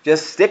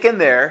 Just stick in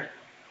there.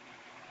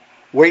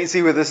 Wait and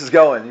see where this is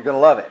going. You're going to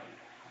love it.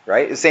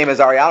 Right? The same as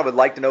Ariana would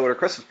like to know what her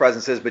Christmas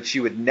present is, but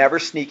she would never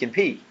sneak and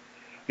peek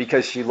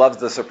because she loves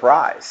the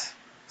surprise.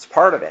 It's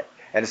part of it.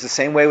 And it's the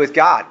same way with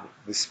God.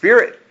 The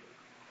Spirit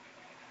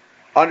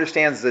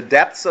understands the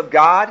depths of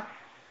God,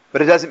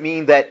 but it doesn't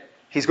mean that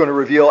He's going to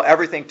reveal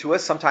everything to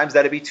us. Sometimes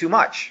that'd be too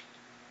much.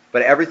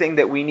 But everything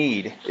that we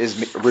need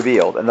is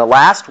revealed. And the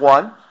last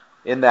one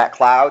in that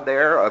cloud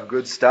there of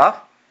good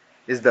stuff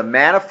is the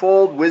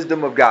manifold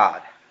wisdom of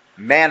God.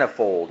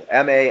 Manifold,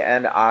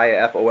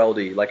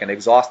 M-A-N-I-F-O-L-D, like an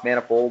exhaust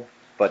manifold,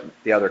 but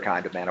the other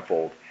kind of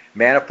manifold.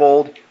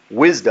 Manifold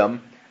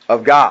wisdom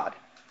of God.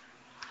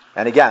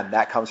 And again,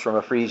 that comes from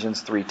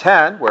Ephesians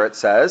 3:10, where it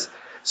says,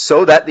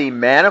 so that the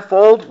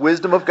manifold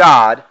wisdom of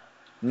God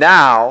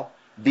now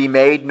be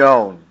made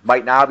known,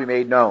 might now be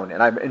made known.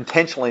 And I'm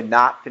intentionally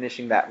not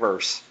finishing that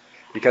verse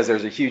because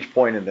there's a huge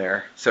point in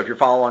there. So if you're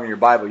following along in your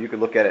Bible, you can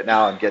look at it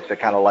now and get the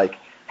kind of like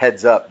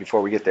heads up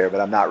before we get there,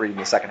 but I'm not reading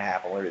the second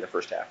half. I'm only reading the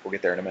first half. We'll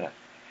get there in a minute.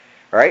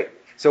 All right?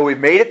 So we've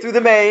made it through the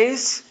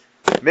maze,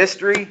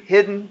 mystery,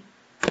 hidden,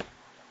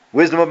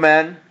 wisdom of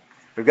men.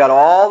 We've got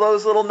all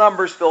those little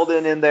numbers filled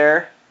in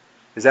there.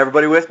 Is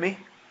everybody with me?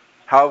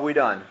 How have we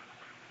done?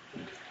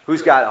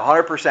 Who's got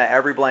 100%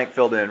 every blank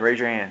filled in? Raise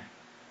your hand.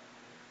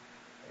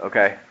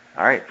 Okay.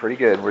 All right. Pretty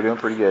good. We're doing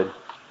pretty good.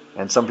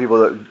 And some people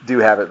that do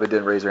have it but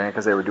didn't raise their hand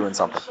because they were doing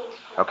something.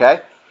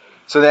 Okay?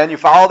 So then you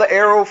follow the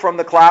arrow from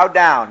the cloud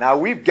down. Now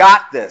we've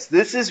got this.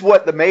 This is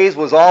what the maze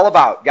was all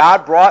about.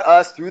 God brought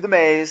us through the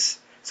maze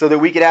so that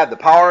we could have the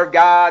power of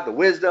God, the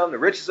wisdom, the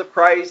riches of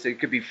Christ. It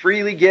could be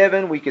freely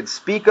given. We could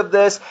speak of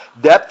this.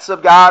 Depths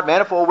of God,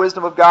 manifold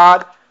wisdom of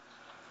God.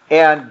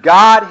 And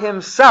God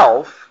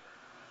Himself,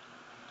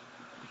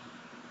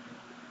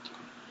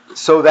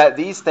 so that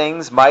these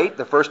things might,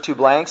 the first two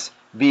blanks,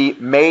 be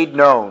made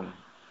known.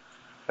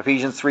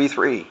 Ephesians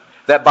 3:3.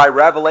 That by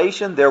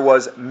revelation there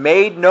was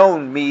made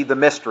known me the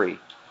mystery.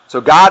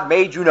 So God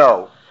made you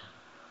know.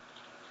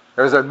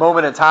 There's a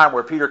moment in time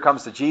where Peter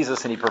comes to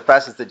Jesus and he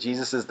professes that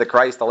Jesus is the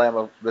Christ, the Lamb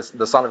of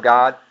the Son of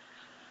God,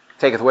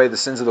 taketh away the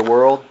sins of the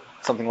world.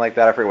 Something like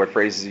that. I forget what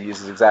phrases he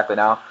uses exactly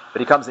now. But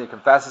he comes and he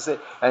confesses it.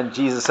 And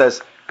Jesus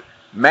says,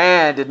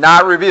 man did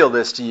not reveal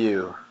this to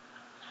you,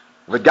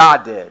 but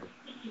God did.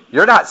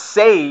 You're not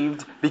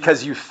saved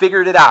because you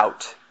figured it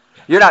out.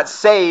 You're not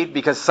saved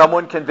because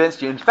someone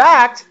convinced you. In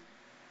fact,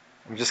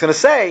 I'm just going to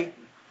say,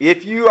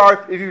 If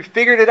you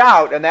figured it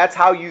out, and that's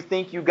how you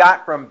think you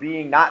got from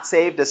being not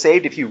saved to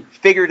saved, if you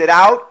figured it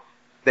out,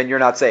 then you're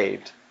not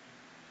saved.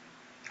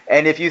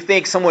 And if you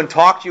think someone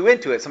talked you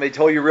into it, somebody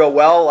told you real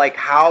well like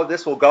how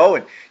this will go,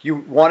 and you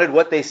wanted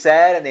what they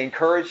said, and they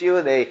encouraged you,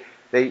 and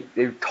they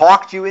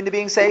talked you into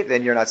being saved,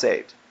 then you're not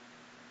saved.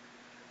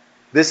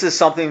 This is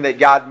something that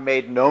God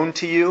made known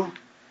to you.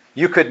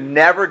 You could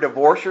never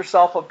divorce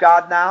yourself of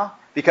God now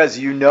because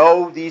you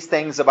know these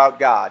things about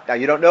God. Now,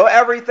 you don't know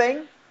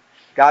everything.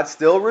 God's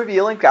still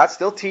revealing, God's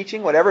still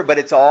teaching, whatever, but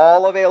it's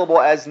all available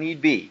as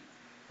need be,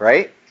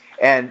 right?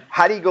 And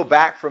how do you go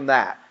back from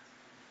that?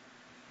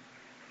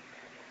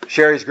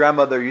 Sherry's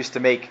grandmother used to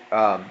make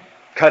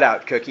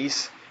cutout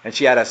cookies, and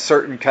she had a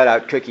certain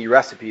cutout cookie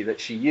recipe that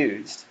she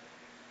used.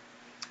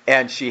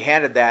 And she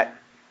handed that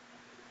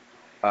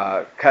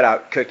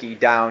cutout cookie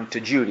down to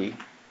Judy,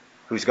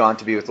 who's gone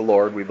to be with the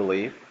Lord, we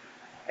believe.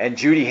 And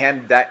Judy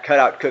handed that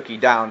cutout cookie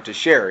down to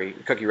Sherry,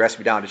 the cookie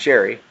recipe down to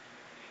Sherry.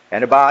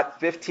 And about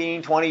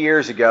 15, 20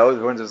 years ago,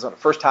 when it was the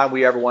first time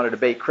we ever wanted to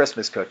bake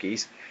Christmas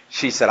cookies,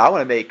 she said, I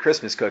want to make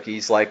Christmas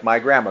cookies like my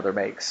grandmother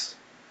makes.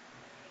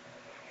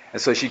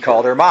 And so she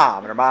called her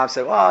mom, and her mom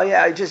said, well,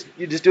 yeah, you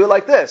just do it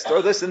like this.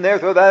 Throw this in there,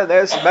 throw that in there,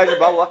 this is measure,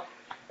 blah, blah, blah.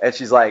 And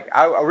she's like,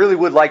 I really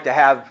would like to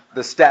have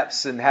the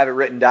steps and have it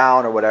written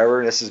down or whatever.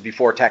 And this is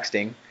before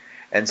texting.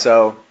 And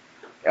so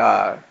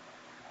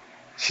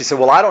she said,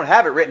 well, I don't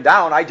have it written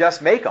down. I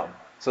just make them.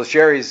 So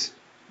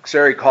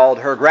Sherry called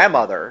her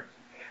grandmother.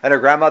 And her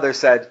grandmother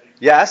said,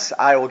 yes,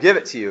 I will give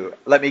it to you.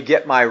 Let me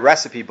get my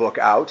recipe book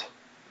out.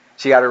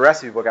 She got her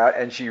recipe book out,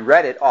 and she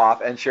read it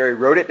off, and Sherry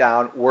wrote it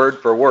down word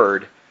for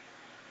word.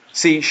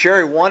 See,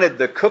 Sherry wanted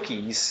the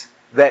cookies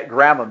that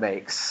Grandma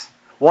makes.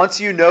 Once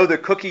you know the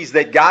cookies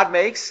that God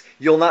makes,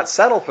 you'll not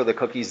settle for the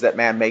cookies that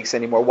man makes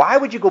anymore. Why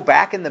would you go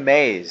back in the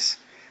maze?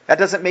 That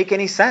doesn't make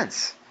any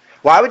sense.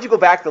 Why would you go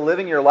back to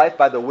living your life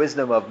by the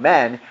wisdom of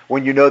men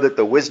when you know that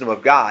the wisdom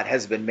of God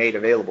has been made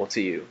available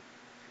to you?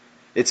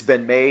 It's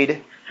been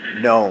made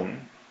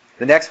known.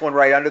 The next one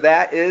right under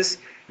that is,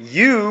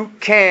 you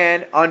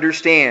can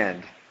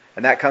understand.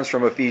 And that comes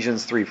from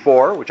Ephesians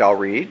 3:4, which I'll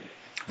read.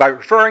 By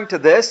referring to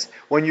this,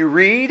 when you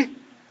read,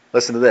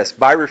 listen to this.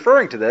 By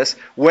referring to this,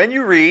 when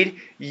you read,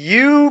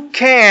 you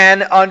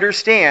can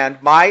understand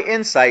my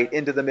insight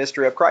into the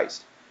mystery of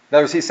Christ. In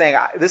other words, he's saying,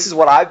 this is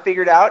what I've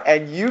figured out,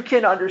 and you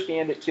can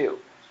understand it too.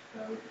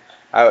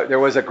 There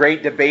was a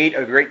great debate,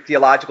 a great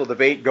theological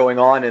debate going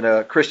on in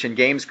a Christian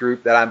games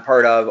group that I'm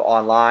part of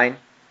online.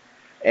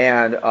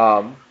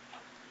 And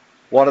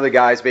one of the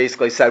guys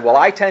basically said, well,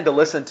 I tend to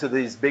listen to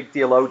these big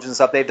theologians and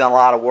stuff. They've done a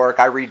lot of work.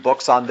 I read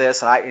books on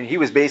this. And he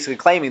was basically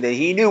claiming that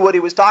he knew what he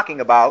was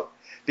talking about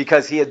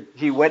because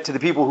he went to the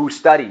people who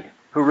studied,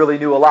 who really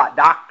knew a lot.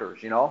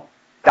 Doctors,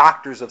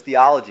 doctors of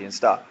theology and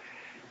stuff.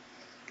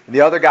 And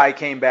the other guy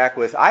came back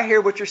with, I hear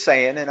what you're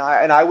saying, and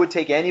I would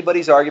take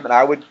anybody's argument.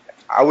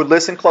 I would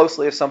listen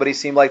closely if somebody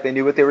seemed like they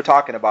knew what they were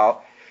talking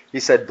about. He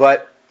said,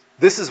 but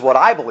this is what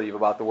I believe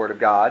about the Word of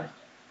God,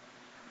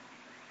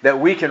 that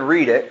we can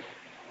read it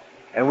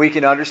and we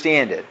can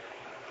understand it.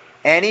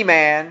 Any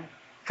man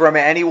from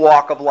any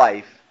walk of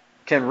life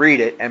can read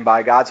it and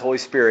by God's Holy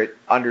Spirit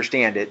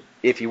understand it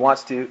if he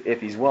wants to,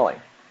 if he's willing.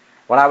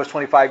 When I was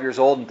 25 years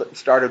old and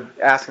started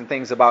asking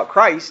things about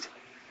Christ,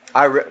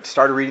 I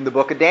started reading the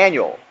book of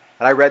Daniel.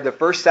 And I read the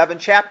first 7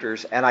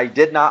 chapters and I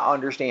did not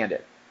understand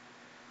it.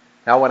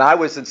 Now, when I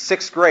was in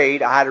 6th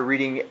grade, I had a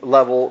reading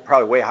level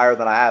probably way higher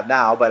than I have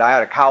now, but I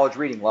had a college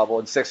reading level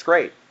in 6th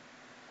grade.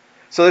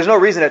 So there's no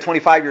reason at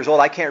 25 years old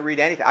I can't read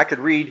anything. I could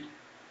read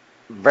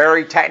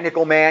very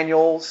technical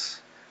manuals.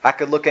 I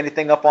could look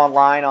anything up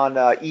online on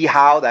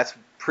eHow. That's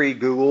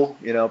pre-Google,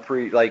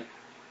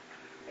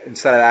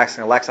 instead of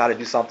asking Alexa how to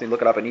do something,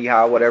 look it up in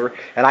eHow, whatever.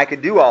 And I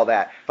could do all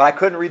that. But I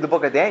couldn't read the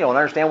book of Daniel and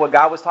understand what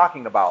God was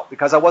talking about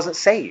because I wasn't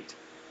saved.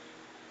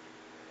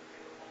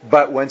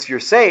 But once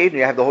you're saved and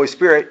you have the Holy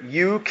Spirit,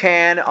 you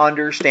can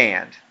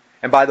understand.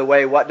 And by the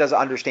way, what does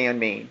understand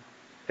mean?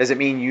 Does it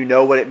mean you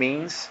know what it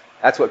means?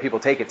 That's what people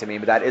take it to mean,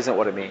 but that isn't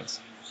what it means.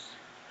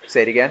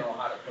 Say it again.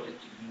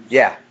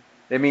 Yeah.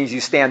 It means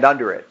you stand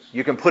under it.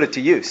 You can put it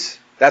to use.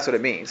 That's what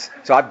it means.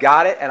 So I've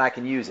got it and I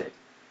can use it.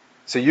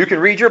 So you can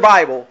read your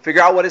Bible,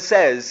 figure out what it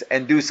says,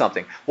 and do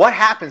something. What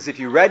happens if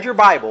you read your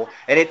Bible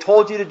and it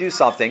told you to do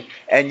something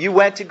and you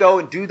went to go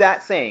and do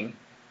that thing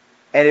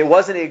and it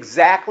wasn't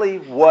exactly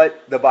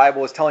what the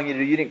Bible was telling you to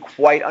do? You didn't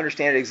quite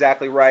understand it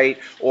exactly right,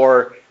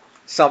 or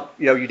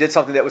you did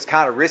something that was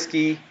kind of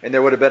risky and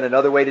there would have been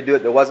another way to do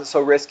it that wasn't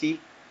so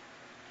risky.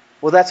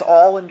 Well, that's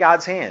all in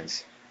God's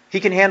hands. He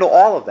can handle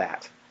all of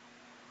that.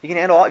 He can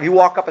handle all. If you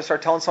walk up and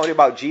start telling somebody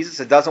about Jesus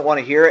that doesn't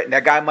want to hear it, and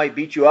that guy might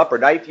beat you up or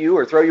knife you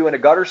or throw you in a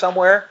gutter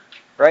somewhere,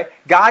 right?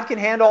 God can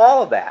handle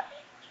all of that.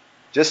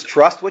 Just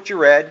trust what you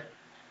read,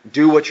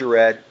 do what you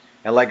read,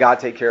 and let God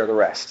take care of the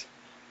rest.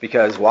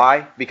 Because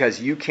why?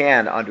 Because you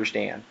can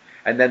understand.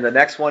 And then the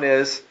next one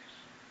is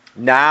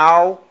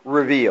now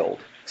revealed.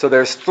 So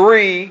there's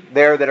 3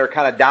 there that are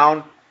kind of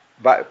down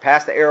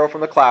past the arrow from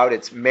the cloud.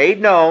 It's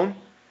made known,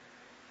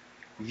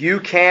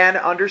 you can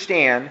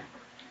understand,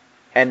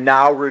 and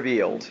now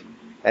revealed.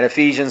 And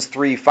Ephesians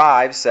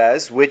 3:5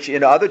 says, which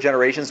in other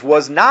generations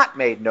was not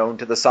made known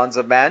to the sons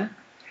of men,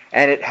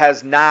 and it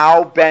has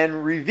now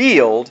been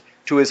revealed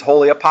to his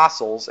holy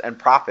apostles and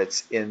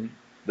prophets in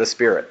the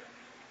Spirit,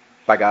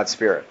 by God's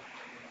Spirit.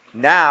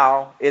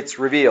 Now it's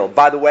revealed.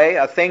 By the way,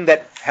 a thing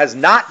that has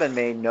not been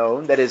made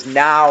known, that is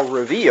now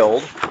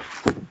revealed,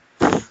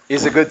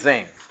 is a good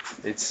thing.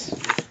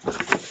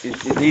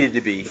 It needed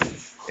to be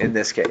in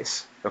this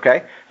case.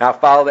 Okay? Now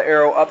follow the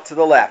arrow up to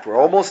the left. We're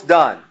almost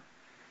done.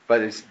 But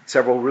there's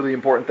several really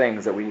important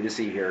things that we need to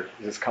see here.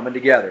 It's coming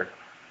together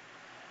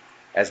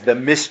as the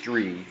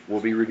mystery will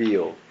be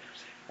revealed.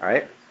 All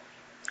right?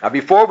 Now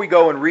before we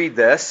go and read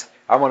this,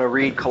 I want to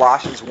read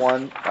Colossians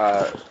 1,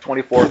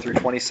 24 through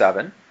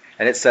 27.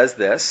 And it says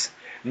this,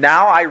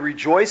 now I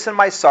rejoice in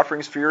my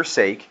sufferings for your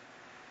sake,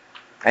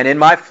 and in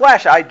my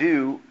flesh I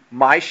do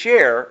my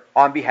share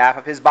on behalf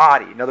of his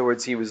body. In other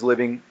words, he was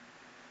living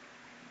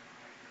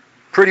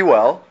pretty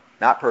well,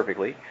 not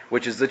perfectly,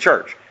 which is the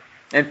church,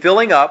 and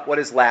filling up what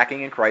is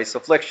lacking in Christ's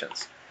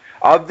afflictions.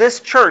 Of this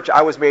church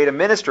I was made a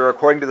minister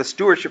according to the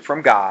stewardship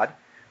from God,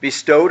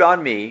 bestowed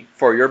on me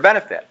for your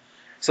benefit,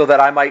 so that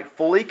I might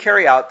fully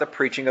carry out the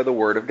preaching of the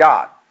word of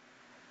God.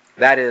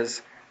 That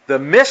is, the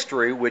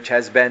mystery which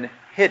has been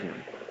hidden.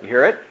 You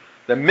hear it?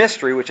 The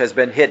mystery which has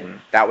been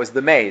hidden. That was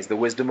the maze, the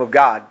wisdom of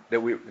God that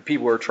the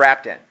people were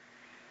trapped in.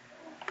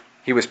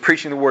 He was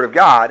preaching the word of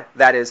God.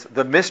 That is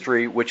the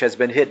mystery which has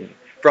been hidden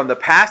from the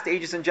past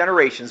ages and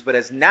generations, but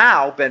has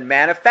now been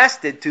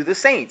manifested to the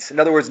saints. In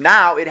other words,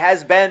 now it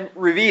has been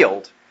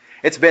revealed.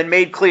 It's been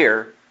made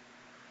clear,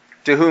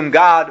 to whom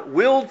God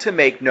willed to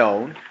make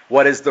known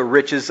what is the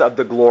riches of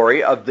the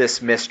glory of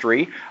this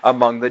mystery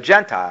among the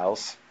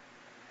Gentiles,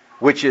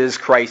 which is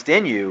Christ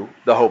in you,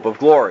 the hope of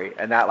glory.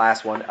 And that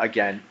last one,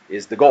 again,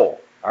 is the goal.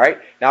 All right?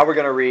 Now we're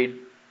going to read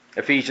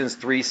Ephesians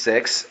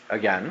 3:6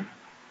 again.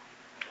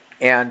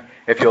 And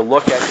if you'll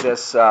look at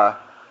this,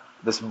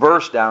 this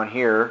verse down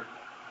here,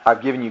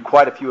 I've given you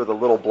quite a few of the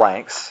little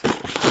blanks.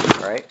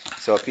 All right?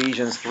 So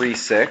Ephesians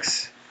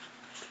 3:6.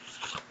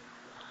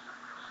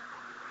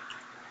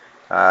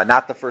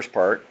 Not the first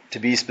part. To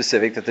be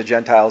specific, that the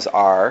Gentiles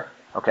are,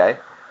 okay,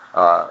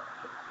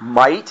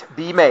 might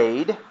be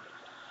made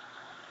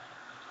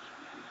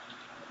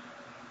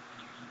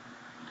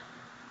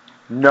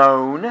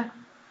known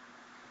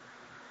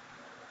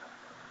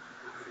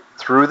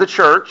through the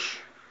church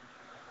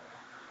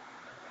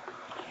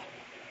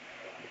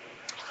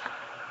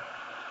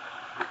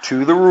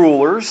to the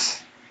rulers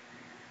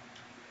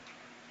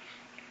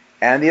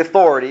and the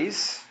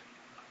authorities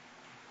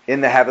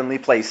in the heavenly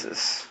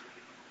places.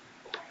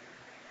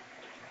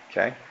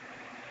 Okay?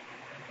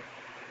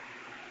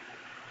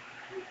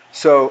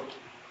 So,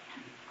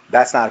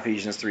 that's not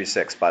Ephesians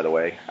 3:6, by the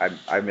way.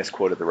 I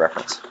misquoted the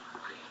reference.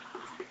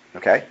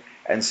 Okay?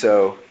 And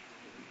so,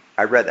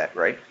 I read that,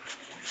 right?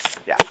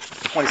 Yeah.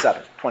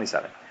 27.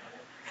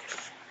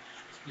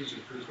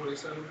 Usually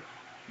 327?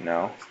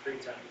 No.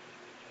 310.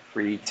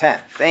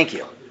 3:10. Thank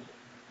you.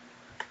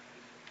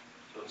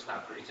 So it's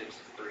not 36, it's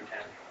 310.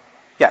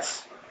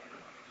 Yes.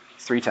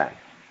 It's 3:10.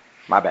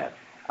 My bad.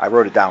 I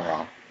wrote it down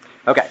wrong.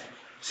 Okay.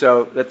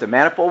 So that the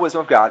manifold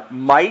wisdom of God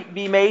might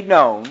be made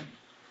known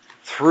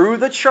through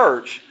the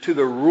church to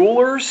the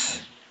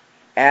rulers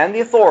and the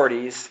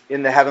authorities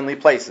in the heavenly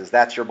places.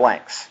 That's your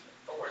blanks.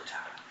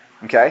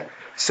 Okay?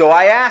 So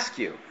I ask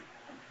you,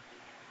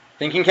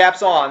 thinking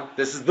caps on,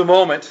 this is the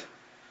moment.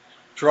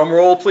 Drum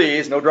roll,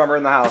 please. No drummer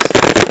in the house.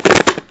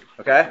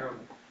 Okay?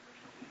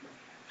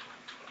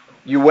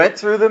 You went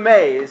through the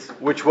maze,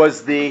 which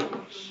was the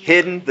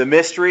hidden, the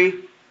mystery,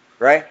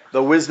 right?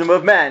 The wisdom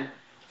of men,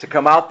 to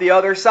come out the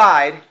other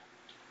side.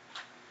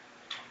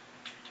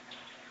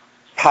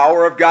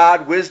 Power of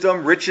God,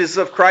 wisdom, riches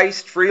of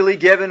Christ, freely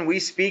given, we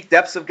speak,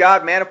 depths of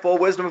God, manifold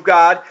wisdom of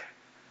God,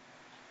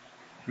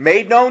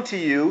 made known to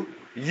you,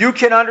 you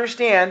can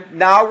understand,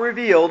 now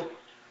revealed,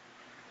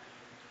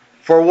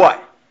 for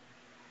what?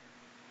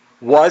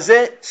 Was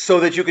it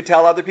so that you could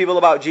tell other people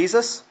about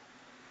Jesus?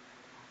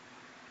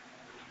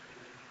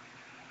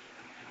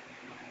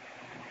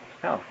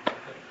 No.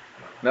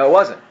 No, it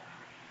wasn't.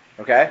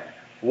 Okay?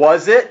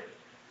 Was it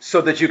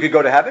so that you could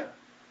go to heaven?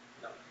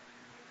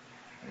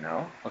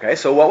 No. Okay,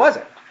 so what was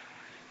it?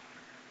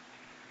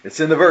 It's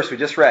in the verse we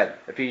just read,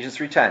 Ephesians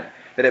 3:10.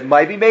 That it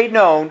might be made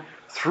known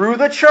through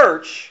the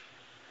church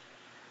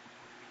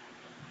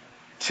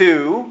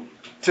to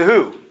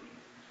who?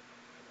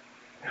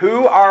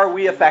 Who are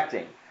we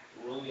affecting?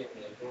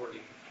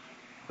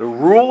 The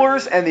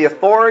rulers and the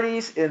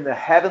authorities in the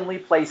heavenly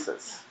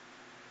places.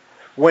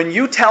 When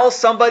you tell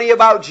somebody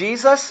about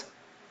Jesus,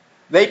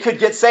 they could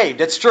get saved.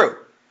 It's true.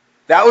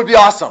 That would be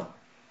awesome.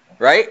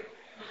 Right?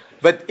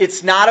 But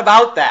it's not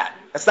about that.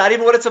 That's not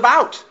even what it's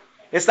about.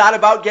 It's not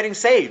about getting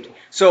saved.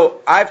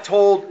 So I've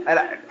told, and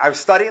I was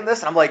studying this,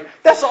 and I'm like,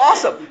 that's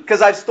awesome.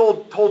 Because I've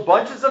told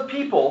bunches of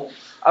people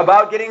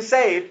about getting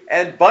saved,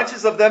 and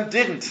bunches of them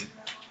didn't.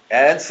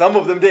 And some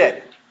of them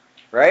did.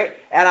 Right?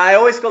 And I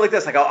always go like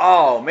this. I go,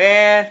 oh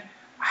man,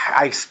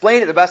 I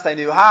explained it the best I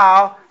knew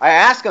how. I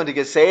asked them to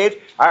get saved.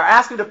 I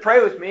asked them to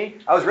pray with me.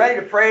 I was ready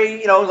to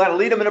pray, going to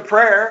lead them in a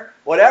prayer,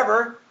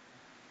 whatever.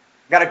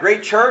 Got a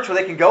great church where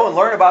they can go and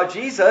learn about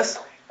Jesus.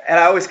 And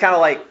I was kind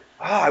of like,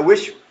 I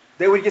wish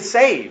they would get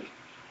saved.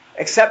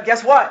 Except,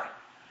 guess what?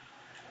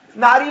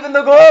 Not even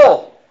the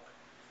goal.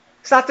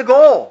 It's not the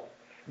goal.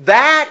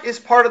 That is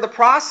part of the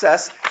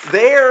process.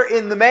 They're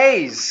in the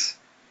maze.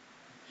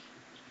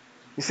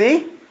 You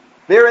see?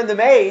 They're in the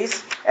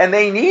maze, and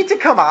they need to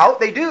come out.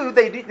 They do.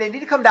 They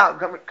need to come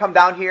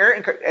down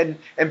here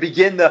and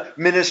begin the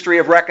ministry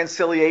of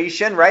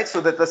reconciliation, right?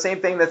 So that the same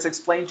thing that's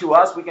explained to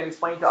us, we can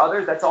explain to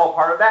others. That's all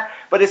part of that.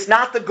 But it's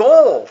not the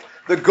goal.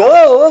 The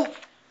goal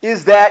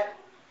is that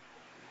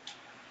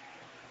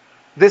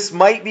this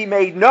might be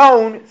made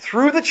known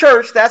through the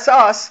church, that's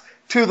us,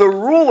 to the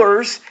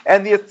rulers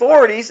and the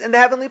authorities in the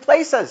heavenly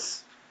places.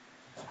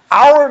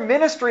 Our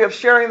ministry of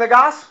sharing the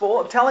gospel,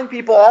 of telling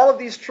people all of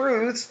these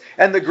truths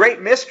and the great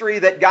mystery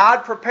that God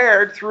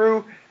prepared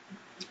through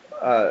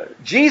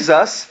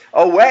Jesus,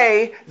 a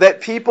way that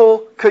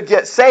people could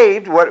get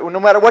saved, no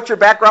matter what your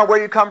background,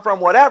 where you come from,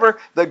 whatever,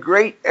 the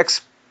great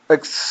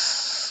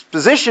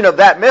exposition of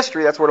that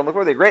mystery, that's what I'm looking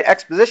for, the great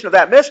exposition of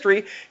that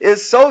mystery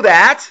is so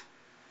that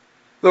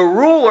the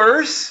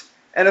rulers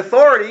and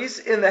authorities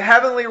in the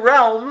heavenly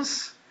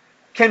realms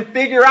can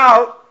figure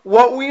out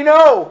what we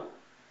know.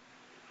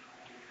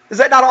 Is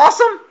that not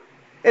awesome?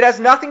 It has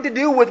nothing to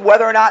do with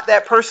whether or not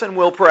that person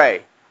will pray.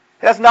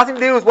 It has nothing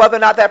to do with whether or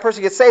not that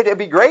person gets saved. It'd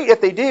be great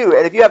if they do.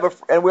 And if you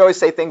have and we always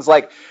say things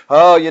like,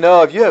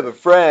 if you have a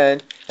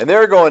friend and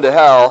they're going to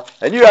hell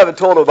and you haven't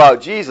told them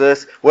about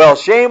Jesus, well,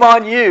 shame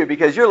on you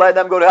because you're letting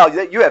them go to hell.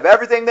 You have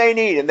everything they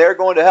need and they're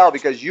going to hell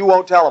because you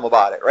won't tell them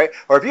about it, right?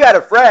 Or if you had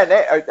a friend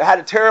that had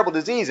a terrible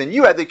disease and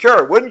you had the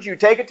cure, wouldn't you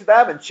take it to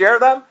them and share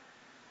them?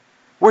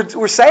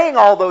 We're saying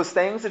all those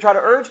things to try to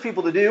urge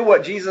people to do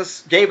what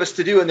Jesus gave us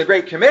to do in the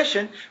Great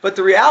Commission, but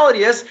the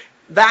reality is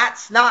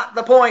that's not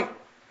the point.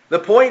 The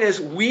point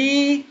is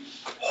we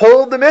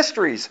hold the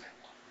mysteries.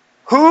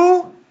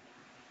 Who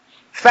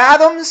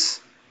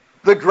fathoms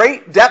the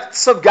great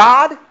depths of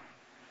God?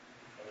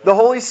 The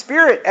Holy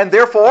Spirit. And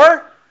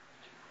therefore,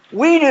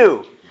 we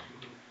do.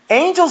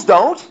 Angels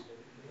don't.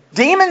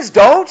 Demons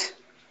don't.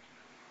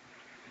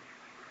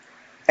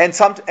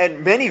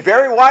 And many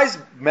very wise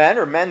men,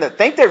 or men that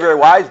think they're very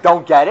wise,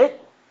 don't get it.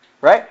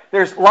 Right?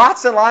 There's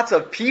lots and lots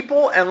of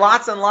people and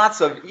lots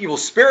of evil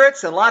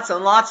spirits and lots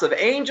of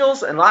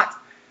angels and lots.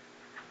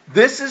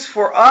 This is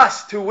for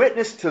us to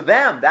witness to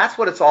them. That's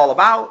what it's all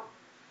about.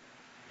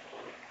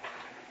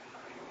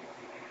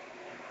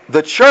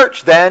 The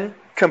church then,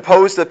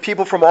 composed of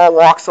people from all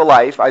walks of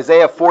life.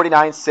 Isaiah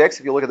 49:6,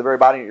 if you look at the very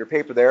bottom of your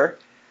paper there.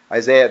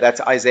 That's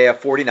Isaiah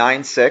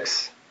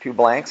 49:6, 2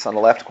 blanks on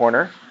the left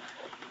corner.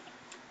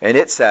 And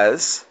it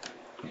says,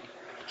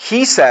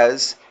 He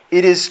says,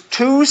 it is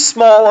too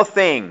small a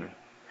thing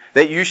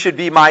that you should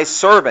be my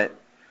servant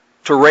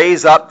to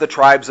raise up the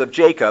tribes of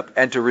Jacob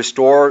and to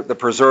restore the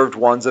preserved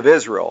ones of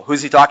Israel.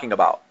 Who's he talking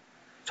about?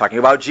 Talking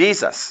about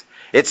Jesus.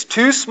 It's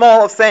too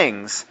small a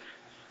thing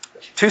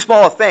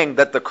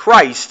that the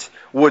Christ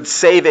would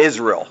save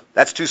Israel.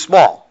 That's too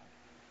small.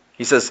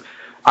 He says,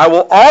 I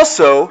will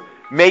also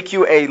make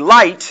you a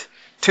light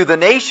to the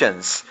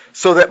nations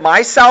so that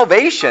my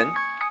salvation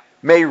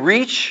may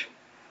reach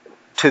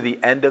to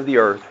the end of the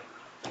earth.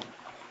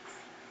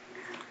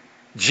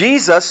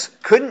 Jesus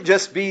couldn't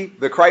just be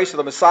the Christ or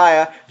the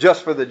Messiah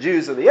just for the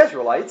Jews or the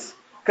Israelites,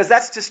 because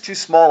that's just too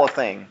small a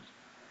thing.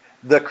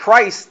 The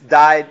Christ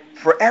died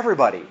for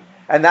everybody,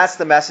 and that's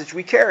the message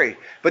we carry.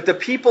 But the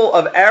people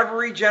of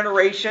every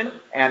generation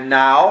and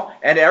now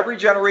and every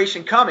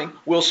generation coming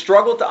will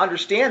struggle to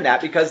understand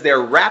that because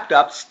they're wrapped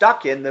up,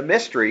 stuck in the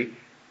mystery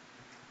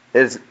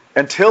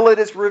until it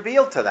is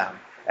revealed to them.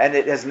 And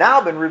it has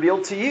now been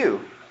revealed to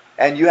you,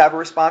 and you have a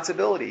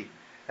responsibility.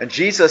 And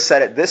Jesus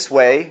said it this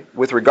way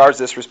with regards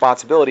to this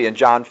responsibility in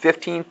John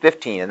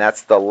 15:15, and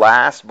that's the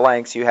last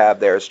blanks you have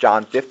there. It's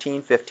John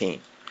 15:15.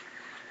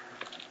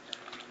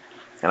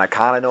 And I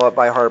kind of know it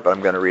by heart, but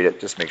I'm going to read it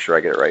just to make sure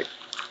I get it right.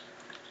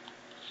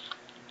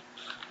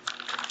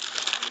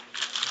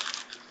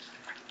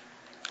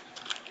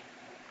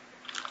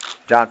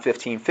 John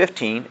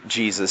 15:15,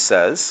 Jesus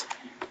says,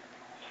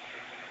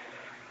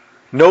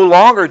 No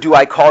longer do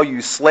I call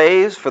you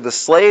slaves, for the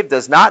slave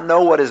does not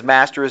know what his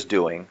master is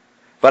doing.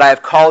 But I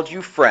have called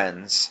you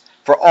friends,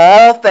 for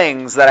all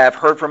things that I have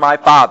heard from my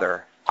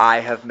Father, I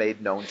have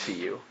made known to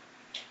you.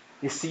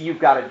 You see, you've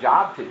got a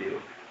job to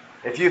do.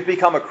 If you've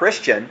become a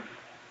Christian,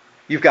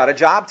 you've got a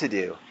job to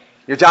do.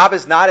 Your job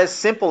is not as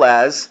simple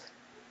as,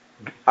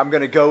 I'm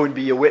going to go and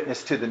be a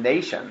witness to the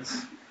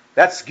nations.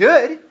 That's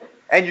good,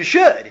 and you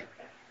should.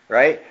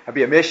 Right? I'd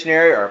be a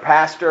missionary or a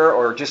pastor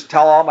or just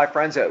tell all my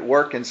friends at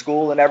work and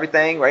school and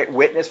everything, right?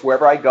 Witness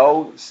wherever I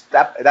go.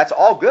 That's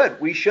all good.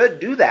 We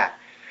should do that.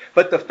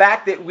 But the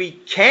fact that we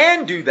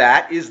can do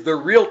that is the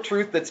real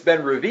truth that's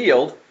been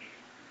revealed,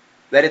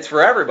 that it's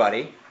for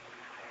everybody.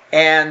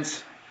 And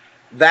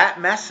that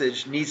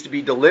message needs to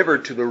be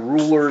delivered to the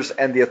rulers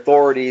and the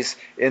authorities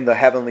in the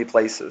heavenly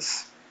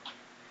places.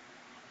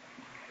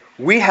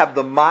 We have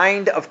the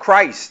mind of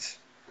Christ,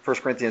 1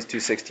 Corinthians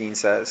 2:16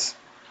 says.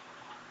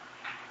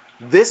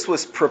 This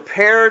was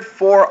prepared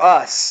for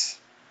us,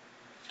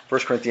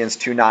 1 Corinthians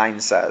 2:9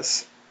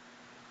 says.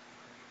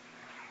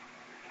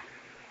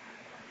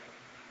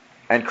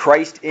 And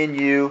Christ in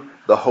you,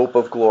 the hope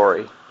of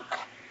glory,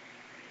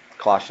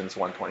 Colossians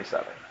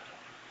 1:27.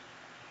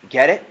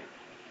 Get it?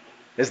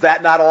 Is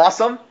that not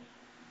awesome?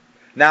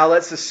 Now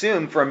let's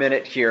assume for a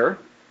minute here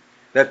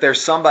that there's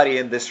somebody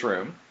in this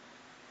room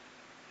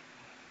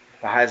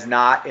that has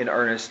not in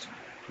earnest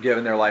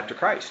given their life to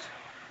Christ.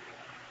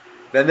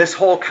 Then this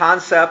whole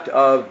concept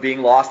of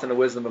being lost in the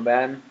wisdom of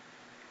men,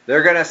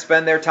 they're going to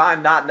spend their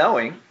time not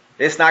knowing.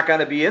 It's not going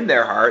to be in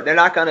their heart. They're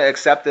not going to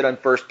accept it on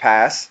first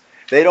pass.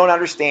 They don't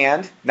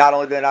understand. Not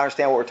only do they not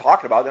understand what we're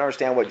talking about, they don't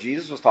understand what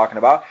Jesus was talking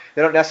about.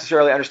 They don't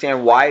necessarily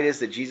understand why it is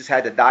that Jesus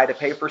had to die to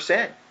pay for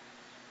sin.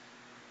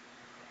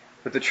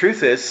 But the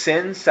truth is,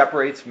 sin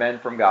separates men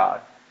from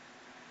God.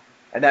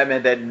 And that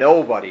meant that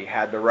nobody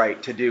had the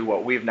right to do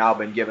what we've now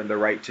been given the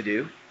right to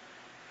do.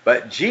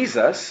 But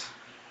Jesus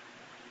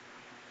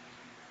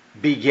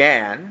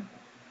began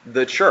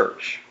the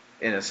church,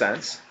 in a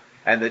sense.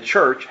 And the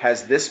church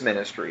has this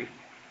ministry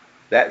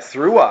that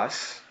through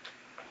us,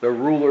 the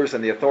rulers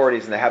and the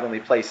authorities in the heavenly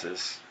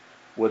places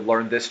would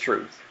learn this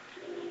truth.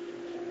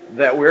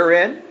 That we're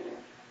in,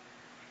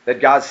 that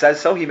God says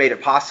so, He made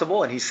it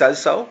possible, and He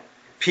says so.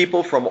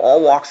 People from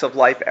all walks of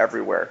life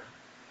everywhere.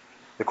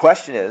 The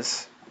question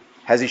is,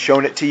 has He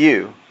shown it to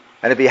you?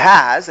 And if He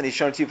has, and He's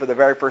shown it to you for the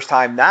very first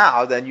time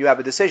now, then you have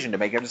a decision to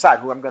make and decide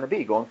who I'm going to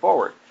be going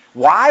forward.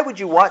 Why would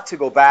you want to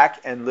go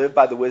back and live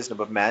by the wisdom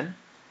of men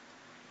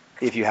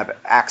if you have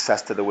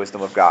access to the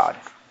wisdom of God?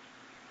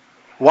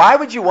 Why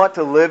would you want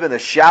to live in the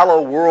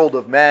shallow world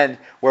of men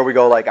where we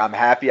go like, I'm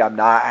happy, I'm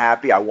not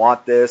happy, I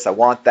want this, I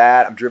want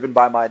that, I'm driven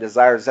by my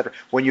desires, etc.,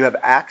 when you have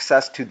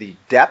access to the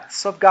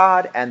depths of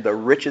God and the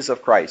riches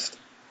of Christ?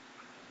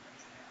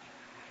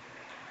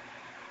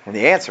 And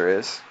the answer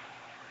is,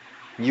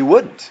 you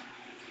wouldn't.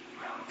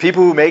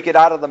 People who make it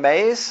out of the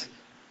maze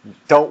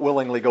don't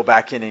willingly go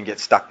back in and get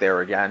stuck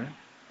there again.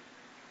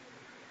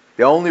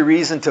 The only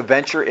reason to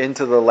venture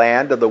into the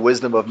land of the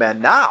wisdom of men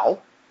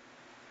now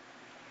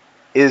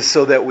is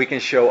so that we can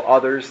show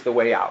others the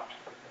way out.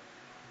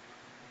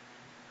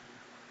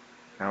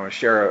 I want to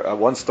share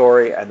one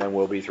story and then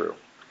we'll be through.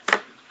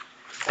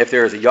 If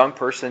there is a young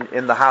person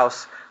in the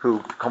house who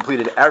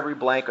completed every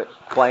blank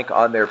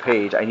on their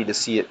page, I need to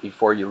see it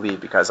before you leave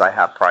because I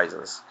have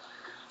prizes.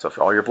 So if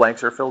all your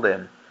blanks are filled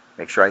in,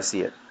 make sure I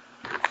see it.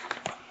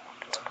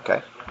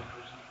 Okay?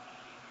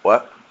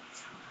 What?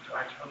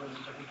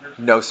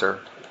 No, sir.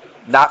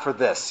 Not for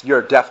this.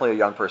 You're definitely a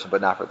young person, but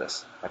not for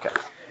this. Okay.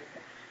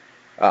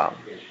 I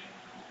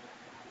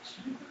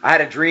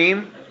had a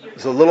dream. It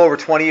was a little over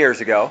 20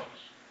 years ago.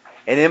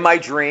 And in my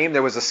dream,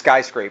 there was a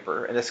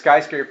skyscraper. And the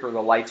skyscraper,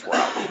 the lights were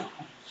out.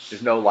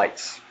 There's no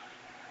lights.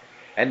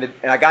 And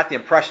I got the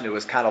impression it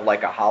was kind of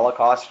like a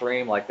Holocaust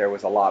dream, like there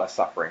was a lot of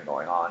suffering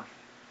going on.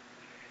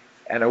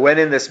 And I went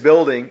in this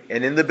building,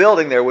 and in the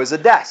building there was a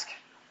desk.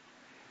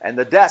 And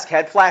the desk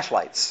had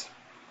flashlights.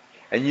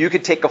 And you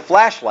could take a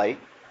flashlight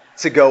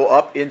to go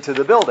up into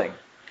the building.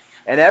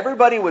 And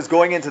everybody was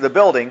going into the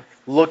building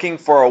looking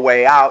for a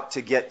way out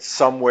to get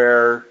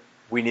somewhere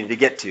we needed to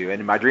get to. And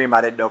in my dream, I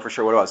didn't know for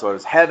sure what it was. So it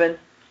was heaven,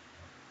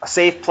 a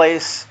safe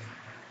place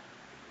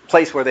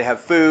where they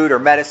have food or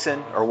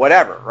medicine or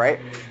whatever, right?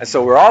 And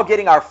so we're all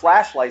getting our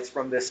flashlights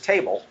from this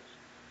table.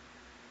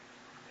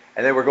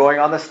 And then we're going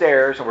on the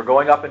stairs and we're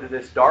going up into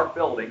this dark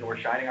building and we're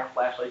shining our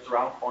flashlights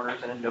around corners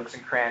and in nooks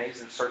and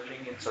crannies and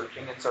searching and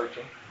searching and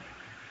searching.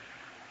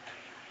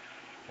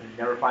 And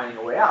never finding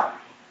a way out.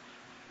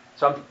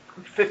 So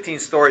I'm 15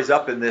 stories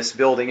up in this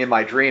building in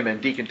my dream,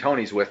 and Deacon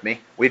Tony's with me.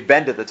 We've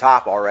been to the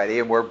top already,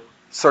 and we're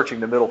searching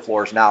the middle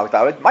floors now. We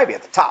thought it might be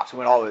at the top, so we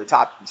went all the way to the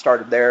top and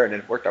started there, and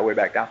then worked our way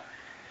back down.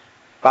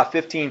 About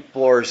 15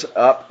 floors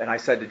up, and I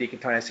said to Deacon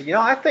Tony, I said,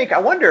 I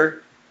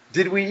wonder,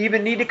 did we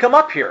even need to come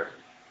up here?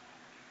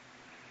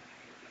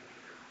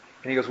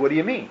 And he goes, what do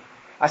you mean?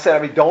 I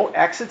said, don't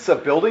exits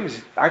of buildings,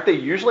 aren't they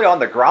usually on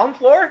the ground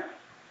floor?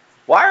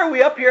 Why are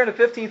we up here on the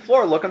 15th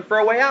floor looking for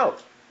a way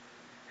out?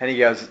 And he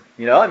goes,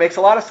 it makes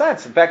a lot of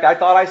sense. In fact, I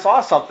thought I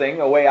saw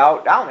something a way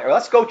out down there.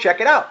 Let's go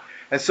check it out.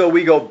 And so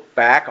we go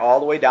back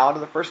all the way down to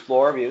the first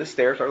floor via the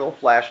stairs, our little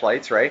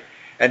flashlights, right?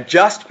 And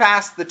just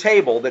past the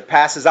table that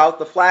passes out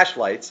the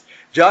flashlights,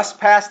 just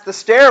past the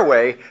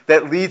stairway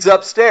that leads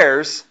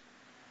upstairs,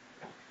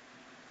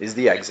 is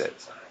the exit.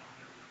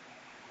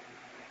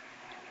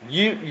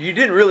 You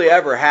didn't really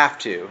ever have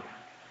to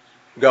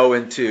go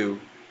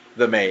into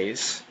the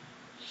maze.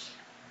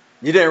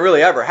 You didn't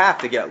really ever have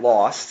to get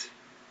lost.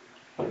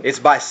 It's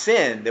by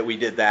sin that we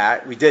did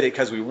that. We did it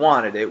because we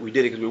wanted it. We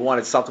did it because we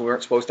wanted something we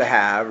weren't supposed to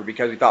have, or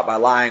because we thought by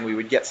lying we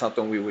would get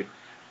something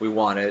we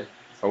wanted,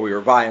 or we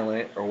were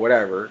violent, or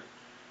whatever.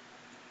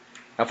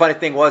 Now, funny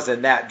thing was,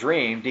 in that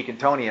dream, Deacon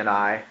Tony and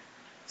I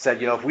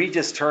said, if we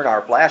just turn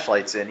our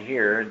flashlights in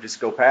here and just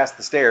go past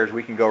the stairs,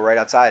 we can go right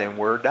outside and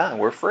we're done.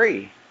 We're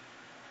free.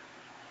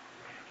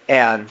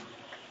 And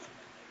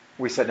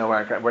we said, no,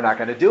 we're not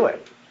going to do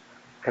it.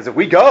 Because if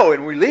we go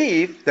and we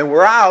leave, then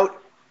we're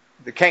out.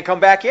 They can't come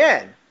back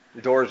in.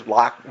 The door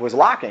was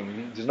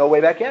locking. There's no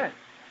way back in.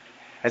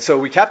 And so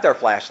we kept our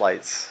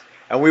flashlights.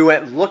 And we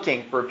went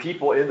looking for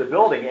people in the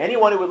building.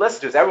 Anyone who would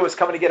listen to us. Everyone was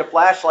coming to get a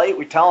flashlight.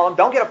 We tell them,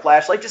 don't get a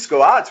flashlight. Just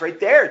go out. It's right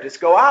there. Just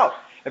go out.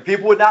 And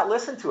people would not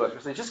listen to us. We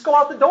say, just go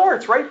out the door.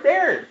 It's right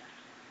there. And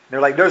they're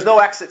like, there's no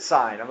exit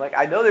sign. I'm like,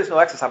 I know there's no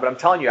exit sign, but I'm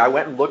telling you, I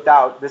went and looked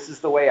out. This is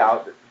the way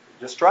out.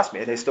 Just trust me.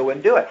 And they still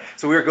wouldn't do it.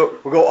 So we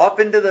go up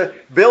into the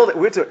building.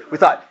 We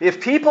thought, if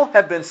people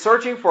have been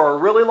searching for a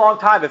really long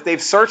time, if they've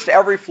searched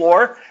every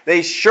floor,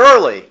 they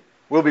surely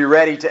will be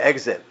ready to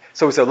exit.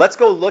 So we said, let's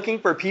go looking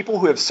for people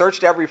who have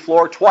searched every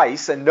floor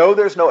twice and know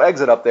there's no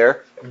exit up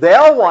there.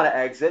 They'll want to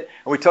exit.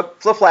 And we took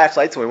the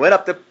flashlights and we went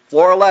up to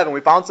floor 11.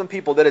 We found some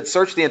people that had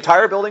searched the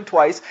entire building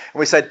twice. And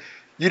we said,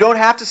 you don't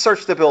have to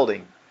search the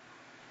building.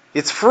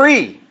 It's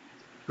free.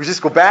 We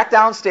just go back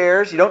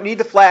downstairs. You don't need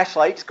the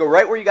flashlight. Just go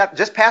right where you got,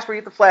 just past where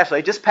you get the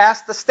flashlight. Just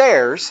past the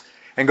stairs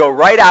and go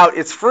right out.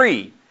 It's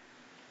free.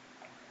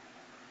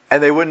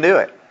 And they wouldn't do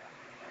it.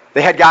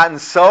 They had gotten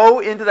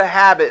so into the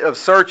habit of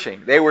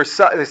searching. They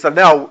said,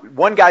 no.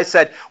 One guy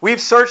said,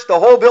 we've searched the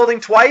whole building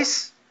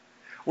twice.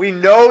 We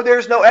know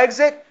there's no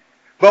exit,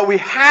 but we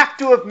have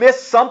to have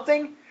missed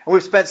something. And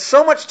we've spent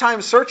so much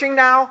time searching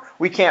now,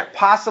 we can't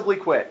possibly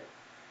quit.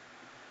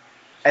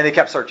 And they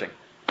kept searching.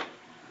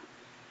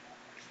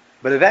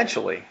 But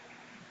eventually,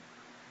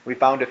 we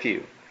found a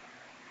few.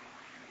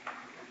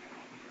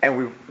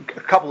 And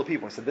a couple of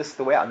people said, this is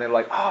the way out. And they're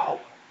like, oh,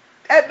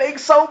 that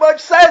makes so much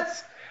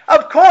sense.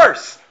 Of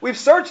course, we've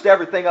searched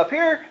everything up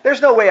here.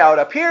 There's no way out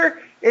up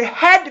here. It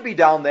had to be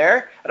down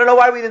there. I don't know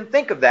why we didn't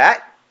think of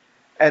that.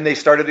 And they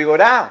started to go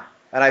down.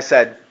 And I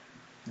said,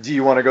 do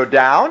you want to go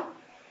down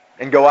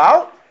and go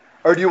out?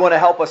 Or do you want to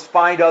help us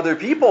find other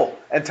people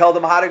and tell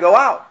them how to go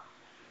out?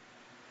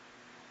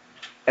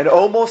 And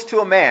almost to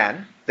a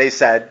man, they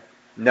said,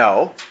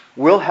 no,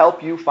 we'll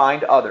help you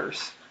find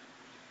others.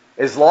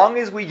 As long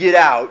as we get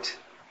out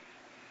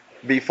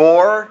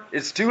before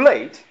it's too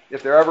late,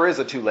 if there ever is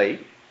a too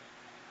late,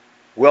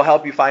 we'll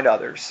help you find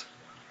others.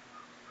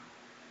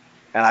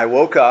 And I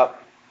woke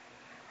up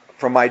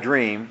from my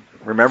dream,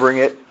 remembering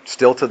it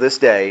still to this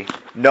day,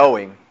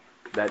 knowing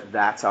that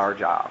that's our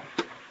job.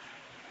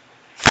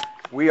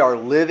 We are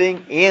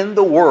living in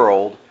the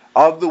world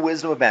of the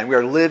wisdom of men. We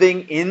are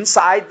living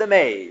inside the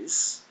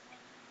maze,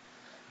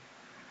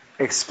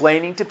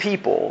 explaining to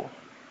people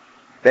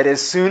that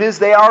as soon as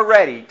they are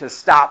ready to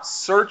stop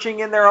searching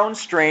in their own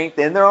strength,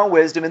 in their own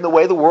wisdom, in the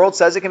way the world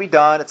says it can be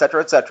done,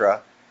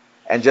 etc.,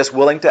 and just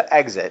willing to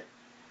exit,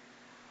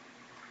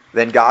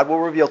 then God will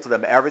reveal to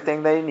them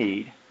everything they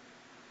need.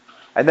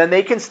 And then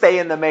they can stay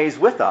in the maze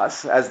with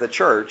us as the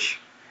church,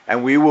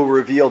 and we will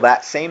reveal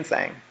that same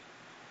thing.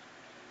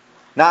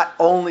 Not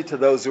only to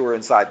those who are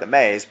inside the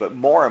maze, but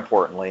more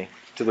importantly,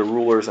 to the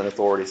rulers and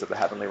authorities of the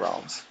heavenly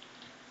realms.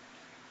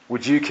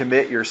 Would you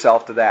commit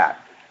yourself to that?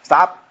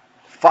 Stop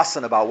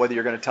fussing about whether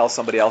you're going to tell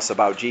somebody else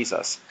about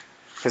Jesus.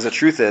 Because the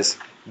truth is,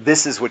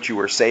 this is what you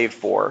were saved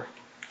for.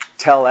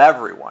 Tell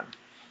everyone.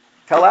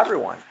 Tell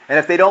everyone. And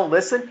if they don't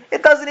listen,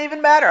 it doesn't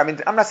even matter. I mean,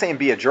 I'm not saying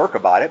be a jerk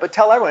about it, but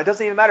tell everyone. It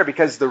doesn't even matter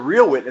because the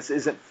real witness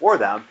isn't for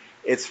them.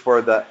 It's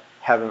for the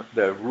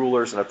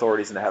rulers and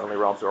authorities in the heavenly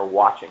realms who are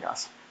watching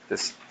us to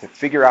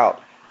figure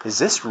out, is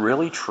this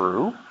really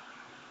true?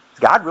 Does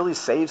God really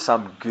save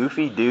some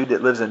goofy dude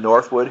that lives in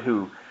Northwood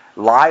who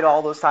lied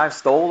all those times,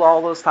 stole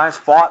all those times,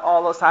 fought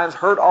all those times,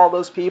 hurt all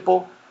those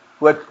people,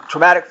 who had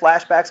traumatic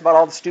flashbacks about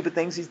all the stupid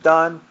things he's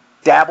done,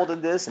 dabbled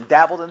in this and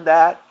dabbled in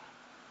that,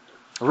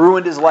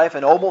 ruined his life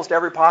in almost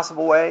every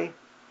possible way?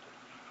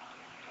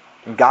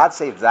 And God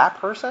saved that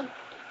person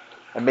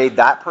and made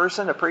that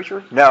person a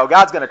preacher? No,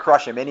 God's going to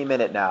crush him any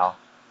minute now.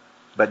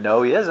 But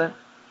no, he isn't.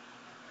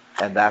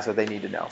 And that's what they need to know.